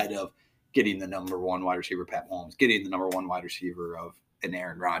upside of getting the number one wide receiver, Pat Mahomes, getting the number one wide receiver of an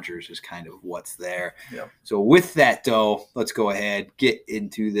Aaron Rodgers is kind of what's there. Yep. So with that, though, let's go ahead, get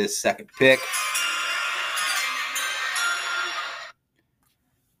into this second pick.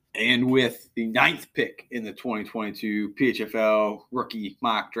 And with the 9th pick in the 2022 PHFL Rookie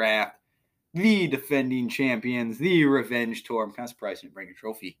Mock Draft, the defending champions, the Revenge Tour. I'm kind of surprised you didn't bring a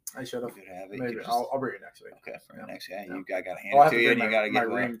trophy. I should have. You could have it. Maybe I'll bring it next week. Okay, next week. You got to hand it to you, and you got to get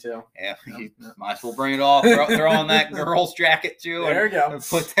my ring too. Yeah, might as well bring it all. Throw on that girl's jacket too. There you go. And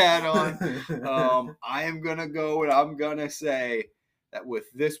put that on. I am gonna go, and I'm gonna say that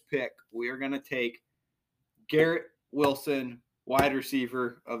with this pick, we are gonna take Garrett Wilson, wide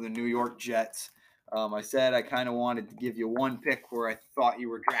receiver of the New York Jets. I said I kind of wanted to give you one pick where I thought you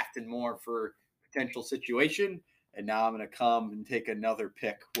were drafting more for potential situation, and now I'm going to come and take another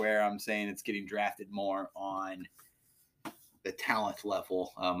pick where I'm saying it's getting drafted more on the talent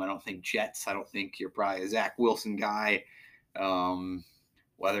level. I don't think Jets. I don't think you're probably a Zach Wilson guy.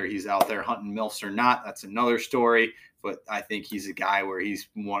 Whether he's out there hunting MILFs or not, that's another story. But I think he's a guy where he's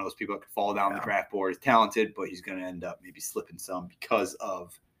one of those people that could fall down the draft board. He's talented, but he's going to end up maybe slipping some because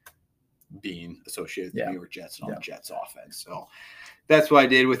of being associated with the New York Jets and on the Jets offense. So that's what I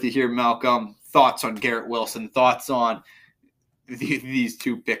did with you here, Malcolm. Thoughts on Garrett Wilson? Thoughts on these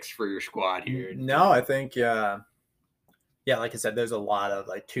two picks for your squad here? No, I think, like I said, there's a lot of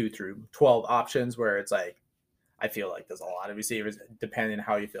 2 through 12 options where it's like, I feel like there's a lot of receivers depending on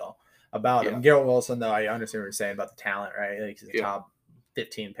how you feel about him. Garrett Wilson, though, I understand what you're saying about the talent, right? Like he's a top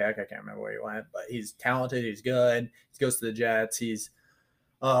 15 pick. I can't remember where he went, but he's talented. He's good. He goes to the Jets. He's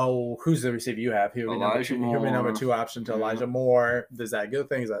who's the receiver you have? He'll be number 2 option to Elijah Moore. Is that a good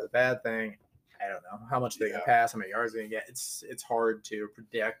thing? Is that a bad thing? I don't know. How much they can pass, how many yards they can get. It's hard to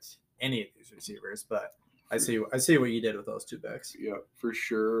predict any of these receivers, but I see what you did with those 2 picks. Yeah, for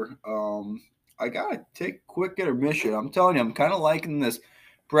sure. I gotta take a quick intermission. I'm telling you, I'm kind of liking this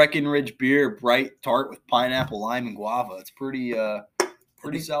Breckenridge beer, bright tart with pineapple, lime, and guava. It's pretty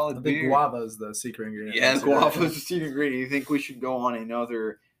solid I think beer. guava is the secret ingredient. Yeah, guava is the secret ingredient. You think we should go on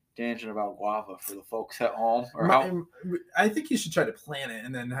another tangent about guava for the folks at home? I think you should try to plan it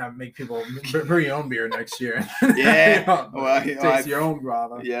and then make people bring your own beer next year. Yeah, taste your own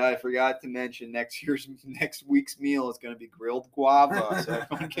guava. Yeah, I forgot to mention next week's meal is going to be grilled guava. So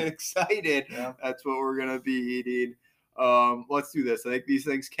everyone get excited. Yeah. That's what we're going to be eating. Let's do this. I think these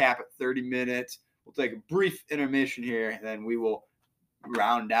things cap at 30 minutes. We'll take a brief intermission here, and then we will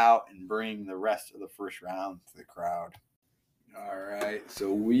round out and bring the rest of the first round to the crowd. All right,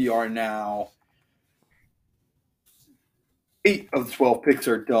 so we are now 8 of the 12 picks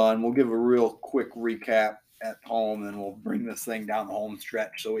are done. We'll give a real quick recap at home, and we'll bring this thing down the home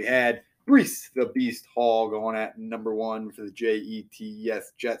stretch. So we had Brees the Beast Hall going at number 1 for the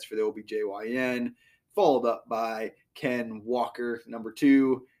Jets, Jets for the OBJYN, followed up by Ken Walker, number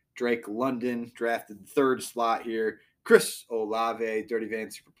 2. Drake London drafted the 3rd slot here. Chris Olave, Dirty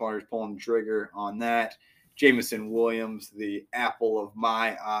Van Super Punters, pulling the trigger on that. Jameson Williams, the apple of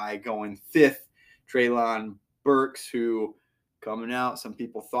my eye, going 5th. Treylon Burks, who coming out, some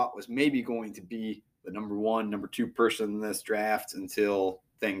people thought was maybe going to be the number 1, number 2 person in this draft until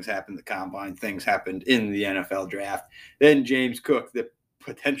things happened at the combine. Things happened in the NFL draft. Then James Cook, the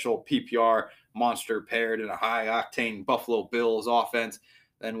potential PPR monster paired in a high-octane Buffalo Bills offense.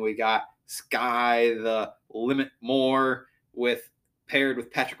 Then we got Sky the Limit Moore paired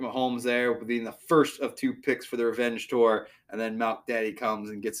with Patrick Mahomes there, being the first of 2 picks for the Revenge Tour. And then Malk Daddy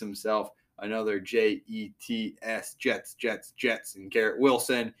comes and gets himself another Jets, Jets, and Garrett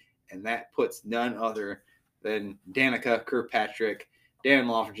Wilson. And that puts none other than Danica Kirkpatrick, Dan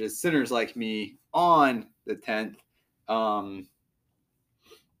Loffridge's Sinners Like Me on the 10th.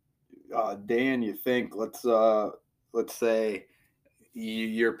 Dan, you think, let's say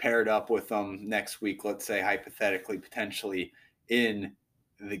you're paired up with them next week, let's say hypothetically, potentially in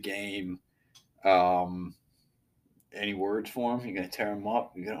the game. Any words for him? You're going to tear him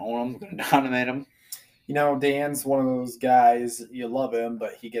up? You're going to own him? You're going to dominate him? Dan's one of those guys, you love him,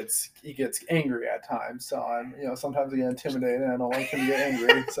 but he gets angry at times. So sometimes I get intimidated. I don't like him to get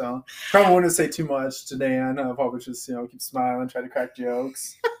angry. So probably wouldn't say too much to Dan. I'll probably just, keep smiling, try to crack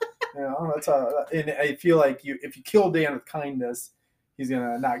jokes. That's how. And I feel like if you kill Dan with kindness, he's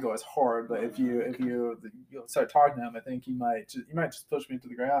gonna not go as hard. But if you start talking to him, I think he might just push me to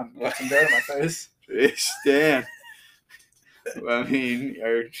the ground and put some dirt in my face. Dan. I mean,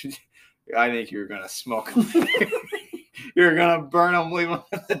 I think you're gonna smoke him. You're gonna burn him, leave him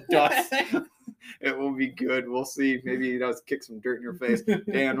in the dust. It will be good. We'll see. Maybe he does kick some dirt in your face.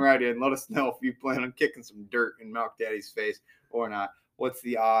 Dan, write in. Let us know if you plan on kicking some dirt in Malk Daddy's face or not. What's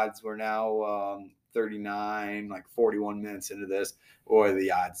the odds? We're now 39, like 41 minutes into this, or are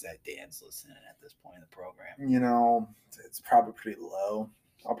the odds that Dan's listening at this point in the program? It's probably pretty low.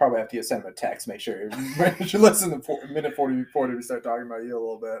 I'll probably have to send him a text, make sure you listen to minute 40 before we start talking about you a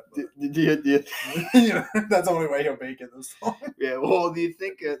little bit. That's the only way he'll make it this long. Yeah, well, do you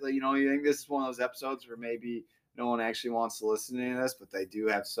think, you think this is one of those episodes where maybe no one actually wants to listen to this, but they do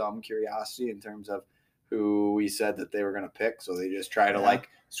have some curiosity in terms of who we said that they were going to pick, so they just try to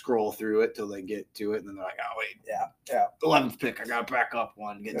scroll through it till they get to it, and then they're like, oh wait, yeah, 11th pick, I got to back up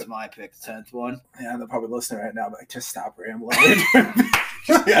one, get to my pick, the 10th one. Yeah, they're probably listening right now, but just stop rambling.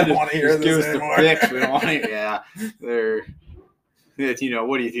 I don't want to hear this anymore. The picks. We don't want to. Yeah, they're.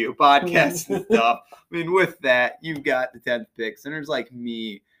 What do you do? Podcasts and stuff. I mean, with that, you've got the 10th pick. Sinners Like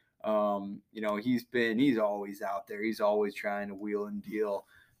Me. He's always out there. He's always trying to wheel and deal.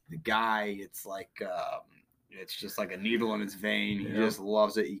 The guy, it's like it's just like a needle in his vein. He just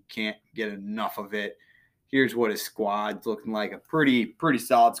loves it. He can't get enough of it. Here's what his squad's looking like. A pretty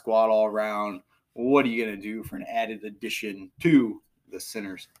solid squad all around. What are you gonna do for an added addition to the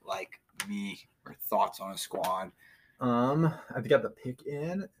Sinners Like Me? Or thoughts on a squad? I've got the pick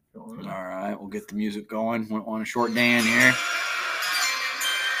in. All right, we'll get the music going. Went on a short Dan here.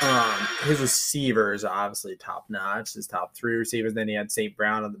 His receivers are obviously top notch. His top 3 receivers. Then he had St.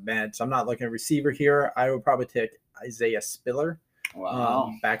 Brown on the bench. I'm not looking at receiver here. I would probably take Isaiah Spiller.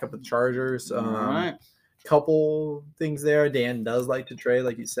 Wow. Back up with the Chargers. All right. Couple things there. Dan does like to trade,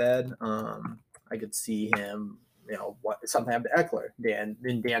 like you said. I could see him, something happen to Eckler. Dan,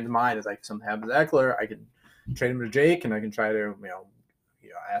 in Dan's mind, is like something happens to Eckler. I can trade him to Jake, and I can try to,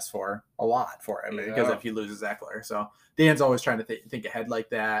 ask for a lot for him because if he loses Eckler. So Dan's always trying to think ahead like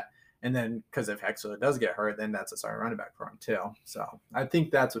that. And then because if Eckler does get hurt, then that's a starting running back for him too. So I think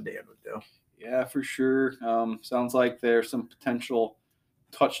that's what Dan would do. Yeah, for sure. Sounds like there's some potential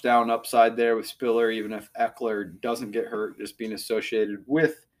touchdown upside there with Spiller, even if Eckler doesn't get hurt, just being associated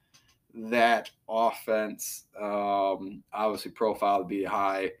with that offense. Obviously, profile to be a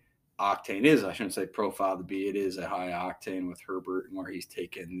high octane is, I shouldn't say profile to be, it is a high octane with Herbert, and where he's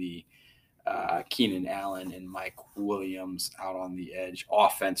taken the Keenan Allen and Mike Williams out on the edge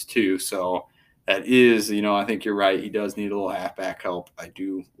offense too. So that is, I think you're right. He does need a little halfback help. I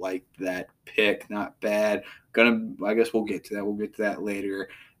do like that pick. Not bad. I guess we'll get to that. We'll get to that later.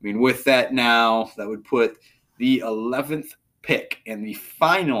 I mean, with that now, that would put the 11th pick and the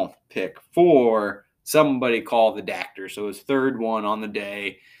final pick for somebody called the Doctor. So his third one on the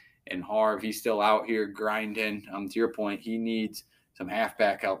day. And Harv, he's still out here grinding. To your point, he needs some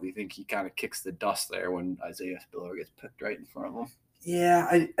halfback help. You think he kind of kicks the dust there when Isaiah Spiller gets picked right in front of him? Yeah,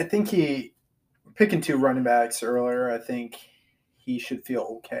 I think picking 2 running backs earlier, I think he should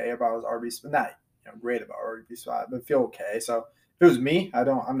feel okay about his RB spot. Not great about RB spot, but feel okay. So if it was me,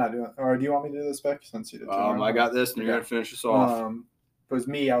 I'm not doing. Or do you want me to do this pick since you did? I got this, and you're gonna finish us off. If it was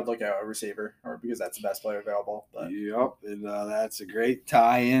me, I would look at a receiver, or because that's the best player available. But. Yep, and that's a great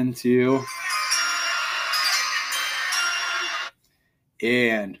tie-in too.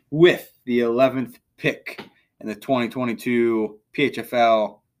 And with the 11th pick in the 2022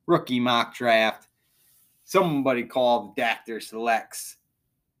 PHFL rookie mock draft, somebody called the Doctor selects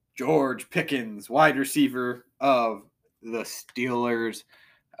George Pickens, wide receiver of the Steelers.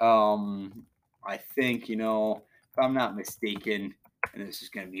 I think, if I'm not mistaken, and this is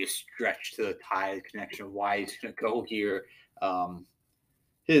going to be a stretch to the tie connection of why he's going to go here.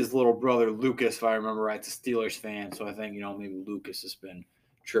 His little brother Lucas, if I remember right, is a Steelers fan. So I think, maybe Lucas has been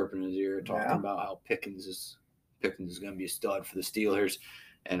chirping his ear, talking about how Pickens is going to be a stud for the Steelers.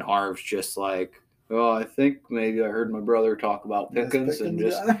 And Harv's just like, well, I think maybe I heard my brother talk about Pickens and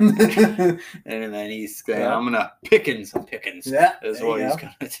just and then he's saying, I'm going to Pickens. Yeah, is what he's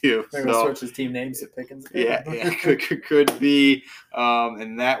going to do. Maybe we'll switch his team names to Pickens. Yeah, could be.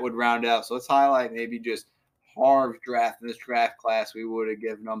 And that would round out. So let's highlight maybe just Harv's draft. In this draft class, we would have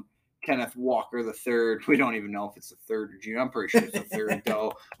given him Kenneth Walker the third. We don't even know if it's the third or junior. I'm pretty sure it's the third,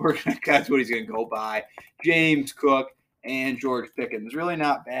 though. That's what he's going to go by. James Cook and George Pickens. Really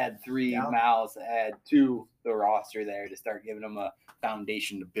not bad. 3 mouths to add to the roster there to start giving him a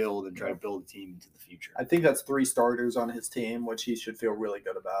foundation to build and try to build a team into the future. I think that's 3 starters on his team, which he should feel really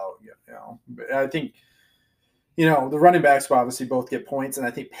good about. But I think, the running backs will obviously both get points, and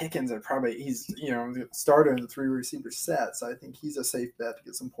I think Pickens he's the starter in the 3 receiver set, so I think he's a safe bet to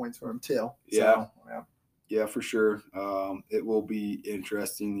get some points for him too. Yeah, for sure. It will be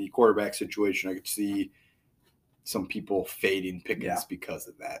interesting. The quarterback situation, I could see some people fading Pickens because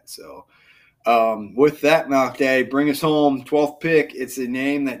of that. So with that, Mock Day, bring us home. 12th pick. It's a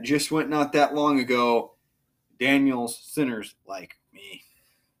name that just went not that long ago. Daniel's Sinners Like Me.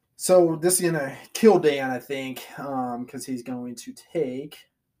 So this is going to kill Dan, I think, because he's going to take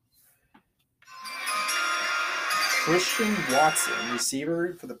Christian Watson,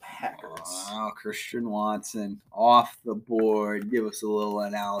 receiver for the Packers. Oh, Christian Watson off the board. Give us a little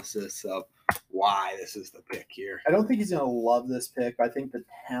analysis of why this is the pick here. I don't think he's going to love this pick, but I think the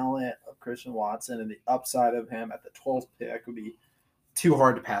talent of Christian Watson and the upside of him at the 12th pick would be too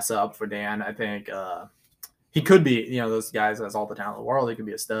hard to pass up for Dan. I think he could be, those guys has all the talent in the world. He could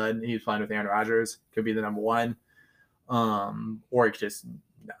be a stud. He's playing with Aaron Rodgers. Could be the number 1. Or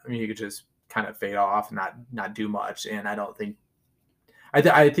he could just kind of fade off and not do much. And I don't think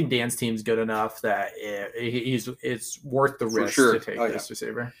I think Dan's team's good enough that it's worth the risk to take this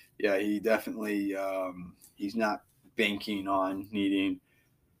receiver. Yeah, he definitely he's not banking on needing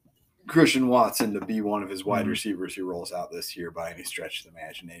Christian Watson to be one of his wide receivers who rolls out this year by any stretch of the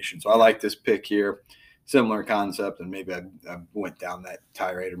imagination. So I like this pick here. Similar concept, and maybe I went down that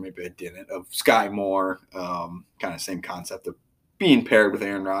tirade, or maybe I didn't, of Sky Moore. Kind of same concept of being paired with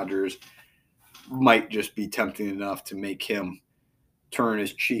Aaron Rodgers might just be tempting enough to make him turn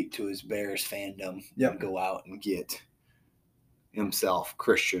his cheek to his Bears fandom and go out and get himself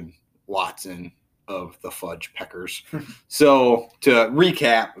Christian Watson of the Fudge Peckers. So to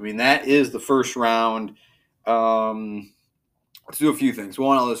recap, that is the first round. Let's do a few things.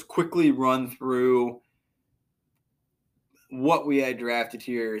 One, I'll just quickly run through what we had drafted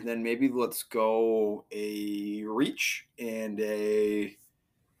here. Then maybe let's go a reach and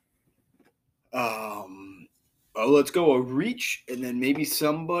let's go a reach, and then maybe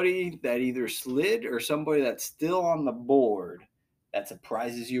somebody that either slid or somebody that's still on the board that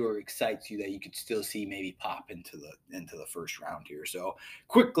surprises you or excites you that you could still see maybe pop into the first round here. So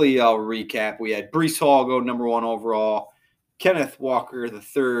quickly, I'll recap. We had Breece Hall go number 1 overall, Kenneth Walker the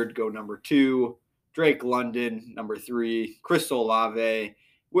third go number 2, Drake London, number 3. Chris Olave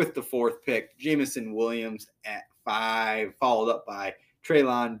with the 4th pick. Jamison Williams at 5, followed up by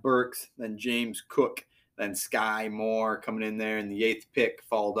Treylon Burks, then James Cook, then Sky Moore coming in there in the 8th pick,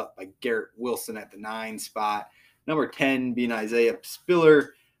 followed up by Garrett Wilson at the 9 spot. Number 10 being Isaiah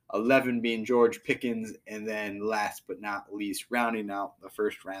Spiller, 11 being George Pickens, and then last but not least, rounding out the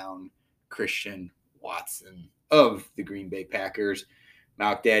first round, Christian Watson of the Green Bay Packers.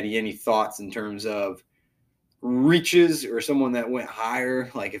 Malk Daddy, any thoughts in terms of reaches or someone that went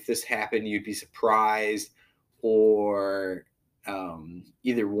higher? Like if this happened, you'd be surprised, or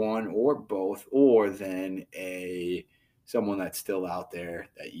either one or both, or then someone that's still out there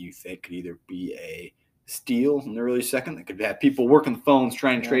that you think could either be a steal in the early second that could have people working the phones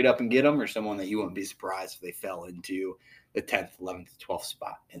trying to trade up and get them, or someone that you wouldn't be surprised if they fell into the 10th, 11th, 12th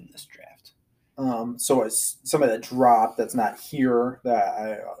spot in this draft. So it's somebody that dropped that's not here that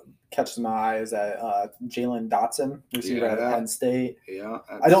I catches my eye is that Jalen Dotson, receiver at Penn State. Yeah,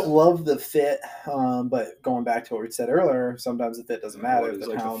 I don't love the fit, but going back to what we said earlier, sometimes the fit doesn't matter. If the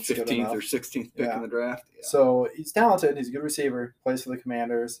like talent's the good 15th enough. or 16th pick in the draft. Yeah. So he's talented. He's a good receiver. Plays for the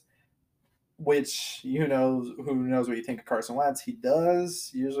Commanders. Which who knows what you think of Carson Wentz? He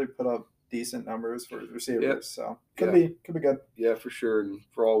does usually put up decent numbers for his receivers. So could be good. Yeah, for sure. And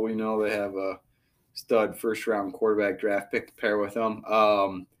for all we know, they have a stud first round quarterback draft pick to pair with them.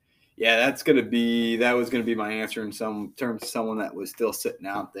 That was gonna be my answer in some terms of someone that was still sitting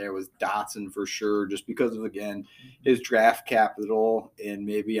out there was Dotson for sure, just because of again his draft capital, and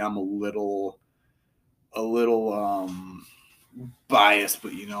maybe I'm a little biased,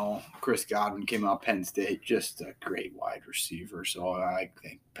 but Chris Godwin came out of Penn State, just a great wide receiver. So I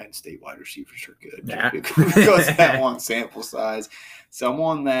think Penn State wide receivers are good. Yeah. Because of that one sample size.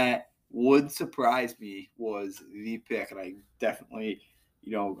 Someone that would surprise me was the pick, and I definitely,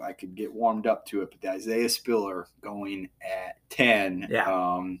 I could get warmed up to it, but Isaiah Spiller going at 10.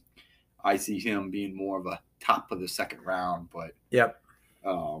 Yeah. I see him being more of a top of the second round, but it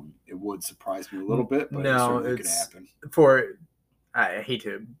would surprise me a little bit, but it certainly could happen. I hate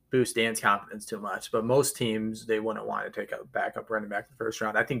to boost Dan's confidence too much, but most teams, they wouldn't want to take a backup running back in the first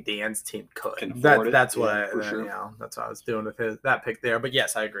round. I think Dan's team could. That's what that's what I was doing with that pick there. But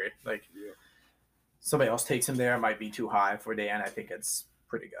yes, I agree. Like somebody else takes him there, it might be too high for Dan. I think it's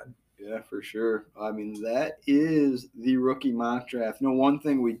pretty good. Yeah, for sure. I mean, that is the rookie mock draft. One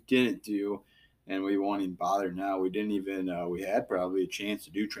thing we didn't do, and we won't even bother now, we didn't even we had probably a chance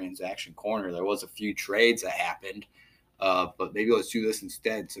to do transaction corner. There was a few trades that happened. But maybe let's do this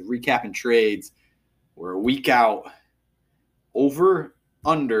instead. So recapping trades, we're a week out. Over,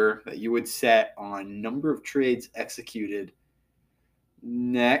 under that you would set on number of trades executed.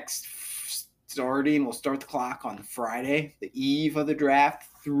 Next, we'll start the clock on Friday, the eve of the draft,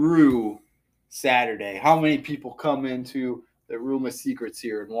 through Saturday. How many people come into the room of secrets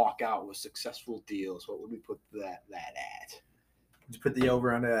here and walk out with successful deals? What would we put that at? Would you put the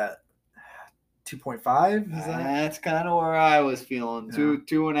over under at 2.5? That's kind of where I was feeling.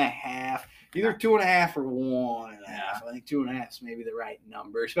 2.5. Either 2.5 or 1.5. I think 2.5 is maybe the right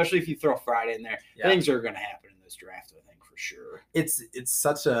number, especially if you throw Friday in there. Yeah. Things are going to happen in this draft, I think, for sure. It's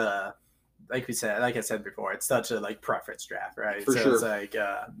such a, like I said before, it's such a preference draft, right? For sure. It's like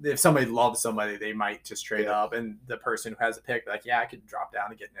if somebody loves somebody, they might just trade up, and the person who has a pick, I could drop down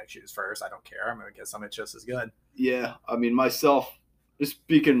and get next year's first. I don't care. I'm going to get somebody just as good. Yeah, I mean, just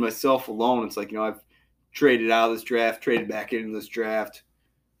speaking myself alone, it's like, I've traded out of this draft, traded back into this draft.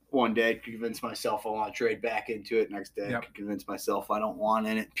 One day I could convince myself I want to trade back into it. Next day I could convince myself I don't want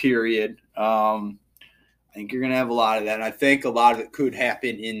in it, period. I think you're going to have a lot of that. And I think a lot of it could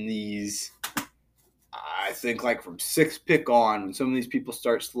happen in these, I think from 6th pick on, when some of these people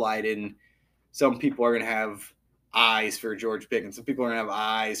start sliding, some people are going to have eyes for George Pickens. Some people are going to have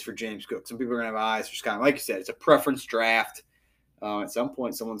eyes for James Cook. Some people are going to have eyes for Scott. Like you said, it's a preference draft. At some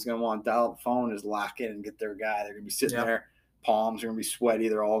point, someone's going to want to dial up the phone, just lock in and get their guy. They're going to be sitting there. Palms are going to be sweaty.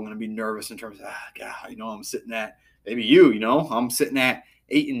 They're all going to be nervous in terms of, God, I'm sitting at, maybe I'm sitting at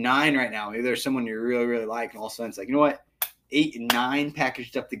 8 and 9 right now. Maybe there's someone you really, really like, and all of a sudden it's like, 8 and 9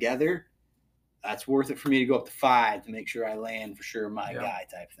 packaged up together, that's worth it for me to go up to 5 to make sure I land for sure my guy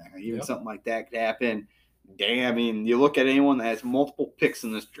type thing. Or even something like that could happen. Dan, I mean, you look at anyone that has multiple picks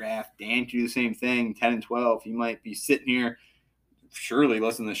in this draft, Dan can do the same thing, 10 and 12. He might be sitting here, surely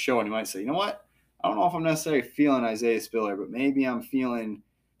listen to the show, and he might say, I don't know if I'm necessarily feeling Isaiah Spiller, but maybe I'm feeling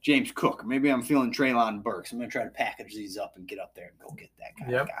James Cook, or maybe I'm feeling Treylon Burks. I'm going to try to package these up and get up there and go get that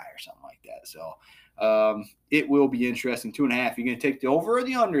kind of guy or something like that. So it will be interesting. 2.5. You're going to take the over or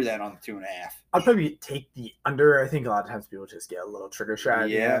the under then on the 2.5? I'll probably take the under. I think a lot of times people just get a little trigger shy.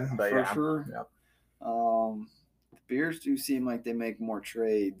 For sure. Yep. The Bears do seem like they make more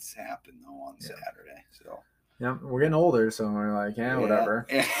trades happen though on Saturday. So yeah, we're getting older, so we're like, whatever.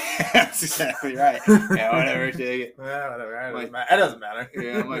 Yeah, that's exactly right. Yeah, whatever, take it. Yeah, whatever. It doesn't matter.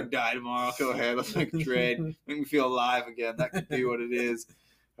 Yeah, I might die tomorrow. Go ahead, let's make a trade. Make me feel alive again. That could be what it is.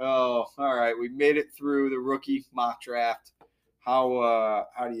 Oh, all right. We made it through the rookie mock draft. How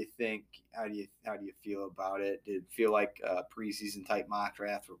do you think? How do you feel about it? Did it feel like a preseason type mock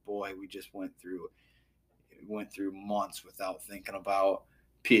draft, or boy, we just went through months without thinking about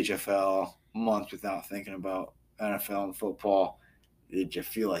PHFL, months without thinking about NFL and football? Did you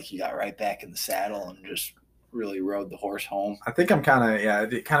feel like you got right back in the saddle and just really rode the horse home? I think I'm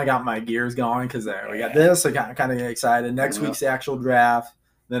it kind of got my gears going because we got this. I kind of get excited. Next week's the actual draft.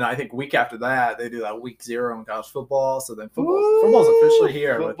 Then I think week after that, they do that week 0 in college football. So then football's officially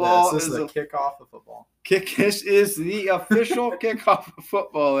here with this. This is the kickoff of football. This is the official kickoff of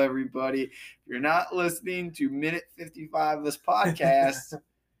football, everybody. If you're not listening to minute 55 of this podcast,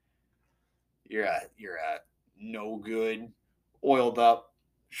 you're a no good, oiled up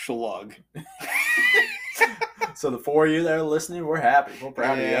schlug. So the 4 of you that are listening, we're happy. We're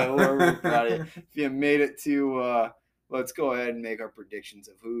proud of you. We're proud of you. If you made it to let's go ahead and make our predictions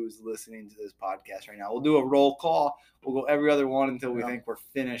of who's listening to this podcast right now. We'll do a roll call. We'll go every other one until we think we're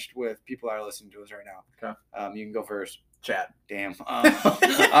finished with people that are listening to us right now. Okay. You can go first. Chad. Damn.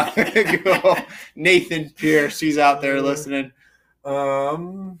 I'm going to go Nathan Pierce. He's out there listening.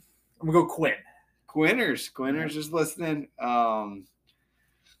 I'm going to go Quinn. Quinners is listening. I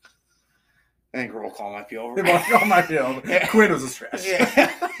think roll call might be over. Quinn was a stretch. Yeah.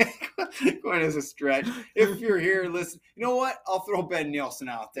 Quinn is a stretch. If you're here, listen. You know what? I'll throw Ben Nielsen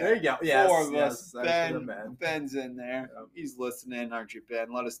out there. There you go. Yes, 4 of us. Ben. Ben's in there. Yep. He's listening, aren't you,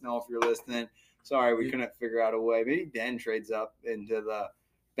 Ben? Let us know if you're listening. Sorry, we couldn't figure out a way. Maybe Ben trades up into the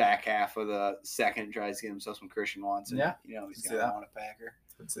back half of the second, tries to get himself some Christian Watson. Yeah. He's going to want a Packer.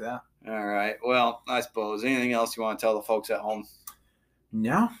 Let's see that. All right. Well, I suppose. Anything else you want to tell the folks at home?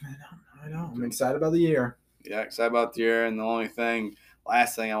 No, I don't. I'm excited about the year. Yeah, excited about the year. And the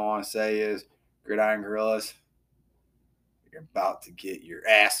last thing I want to say is Gridiron Go-Rillas, you're about to get your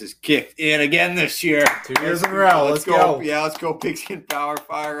asses kicked in again this year. 2 years in a row. Let's go. Yeah, let's go Pigskin Power,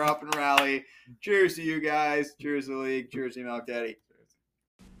 fire up and rally. Cheers to you guys. Cheers to the league. Cheers to Milk Daddy.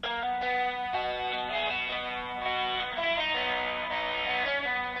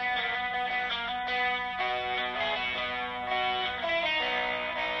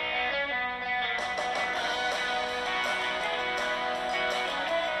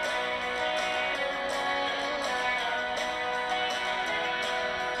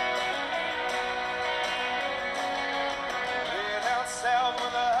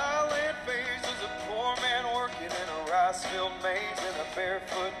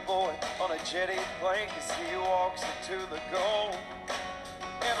 Barefoot boy on a jetty plank as he walks into the goal.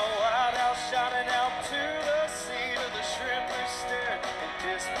 And the lighthouse shining out to the sea, to the shrimpers staring in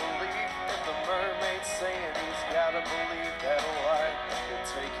disbelief. And the mermaid saying he's gotta believe that light will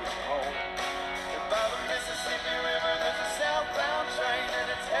take him home. And by the Mississippi River there's a southbound train and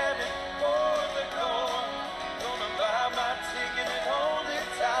it's headed for the goal. Gonna buy my ticket and hold it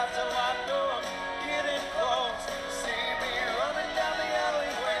tight till I know I'm getting close. See me running down the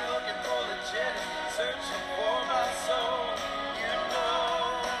alleyway looking for the jetty, searching for my soul. You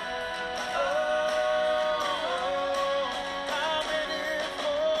know, I'm in it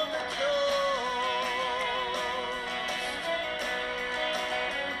for the coast.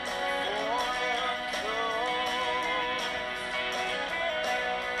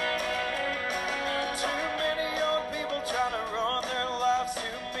 Too many young people trying to run their lives,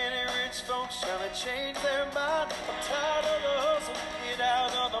 too many rich folks trying to change their mind. I'm tired of the hustle, get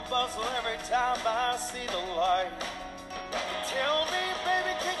out of the bustle every time I see the light. Tell me,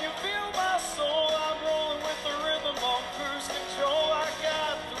 baby, can you feel my soul? I'm rolling with the rhythm on cruise control. I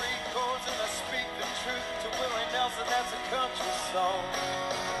got 3 chords and I speak the truth to Willie Nelson, that's a country song.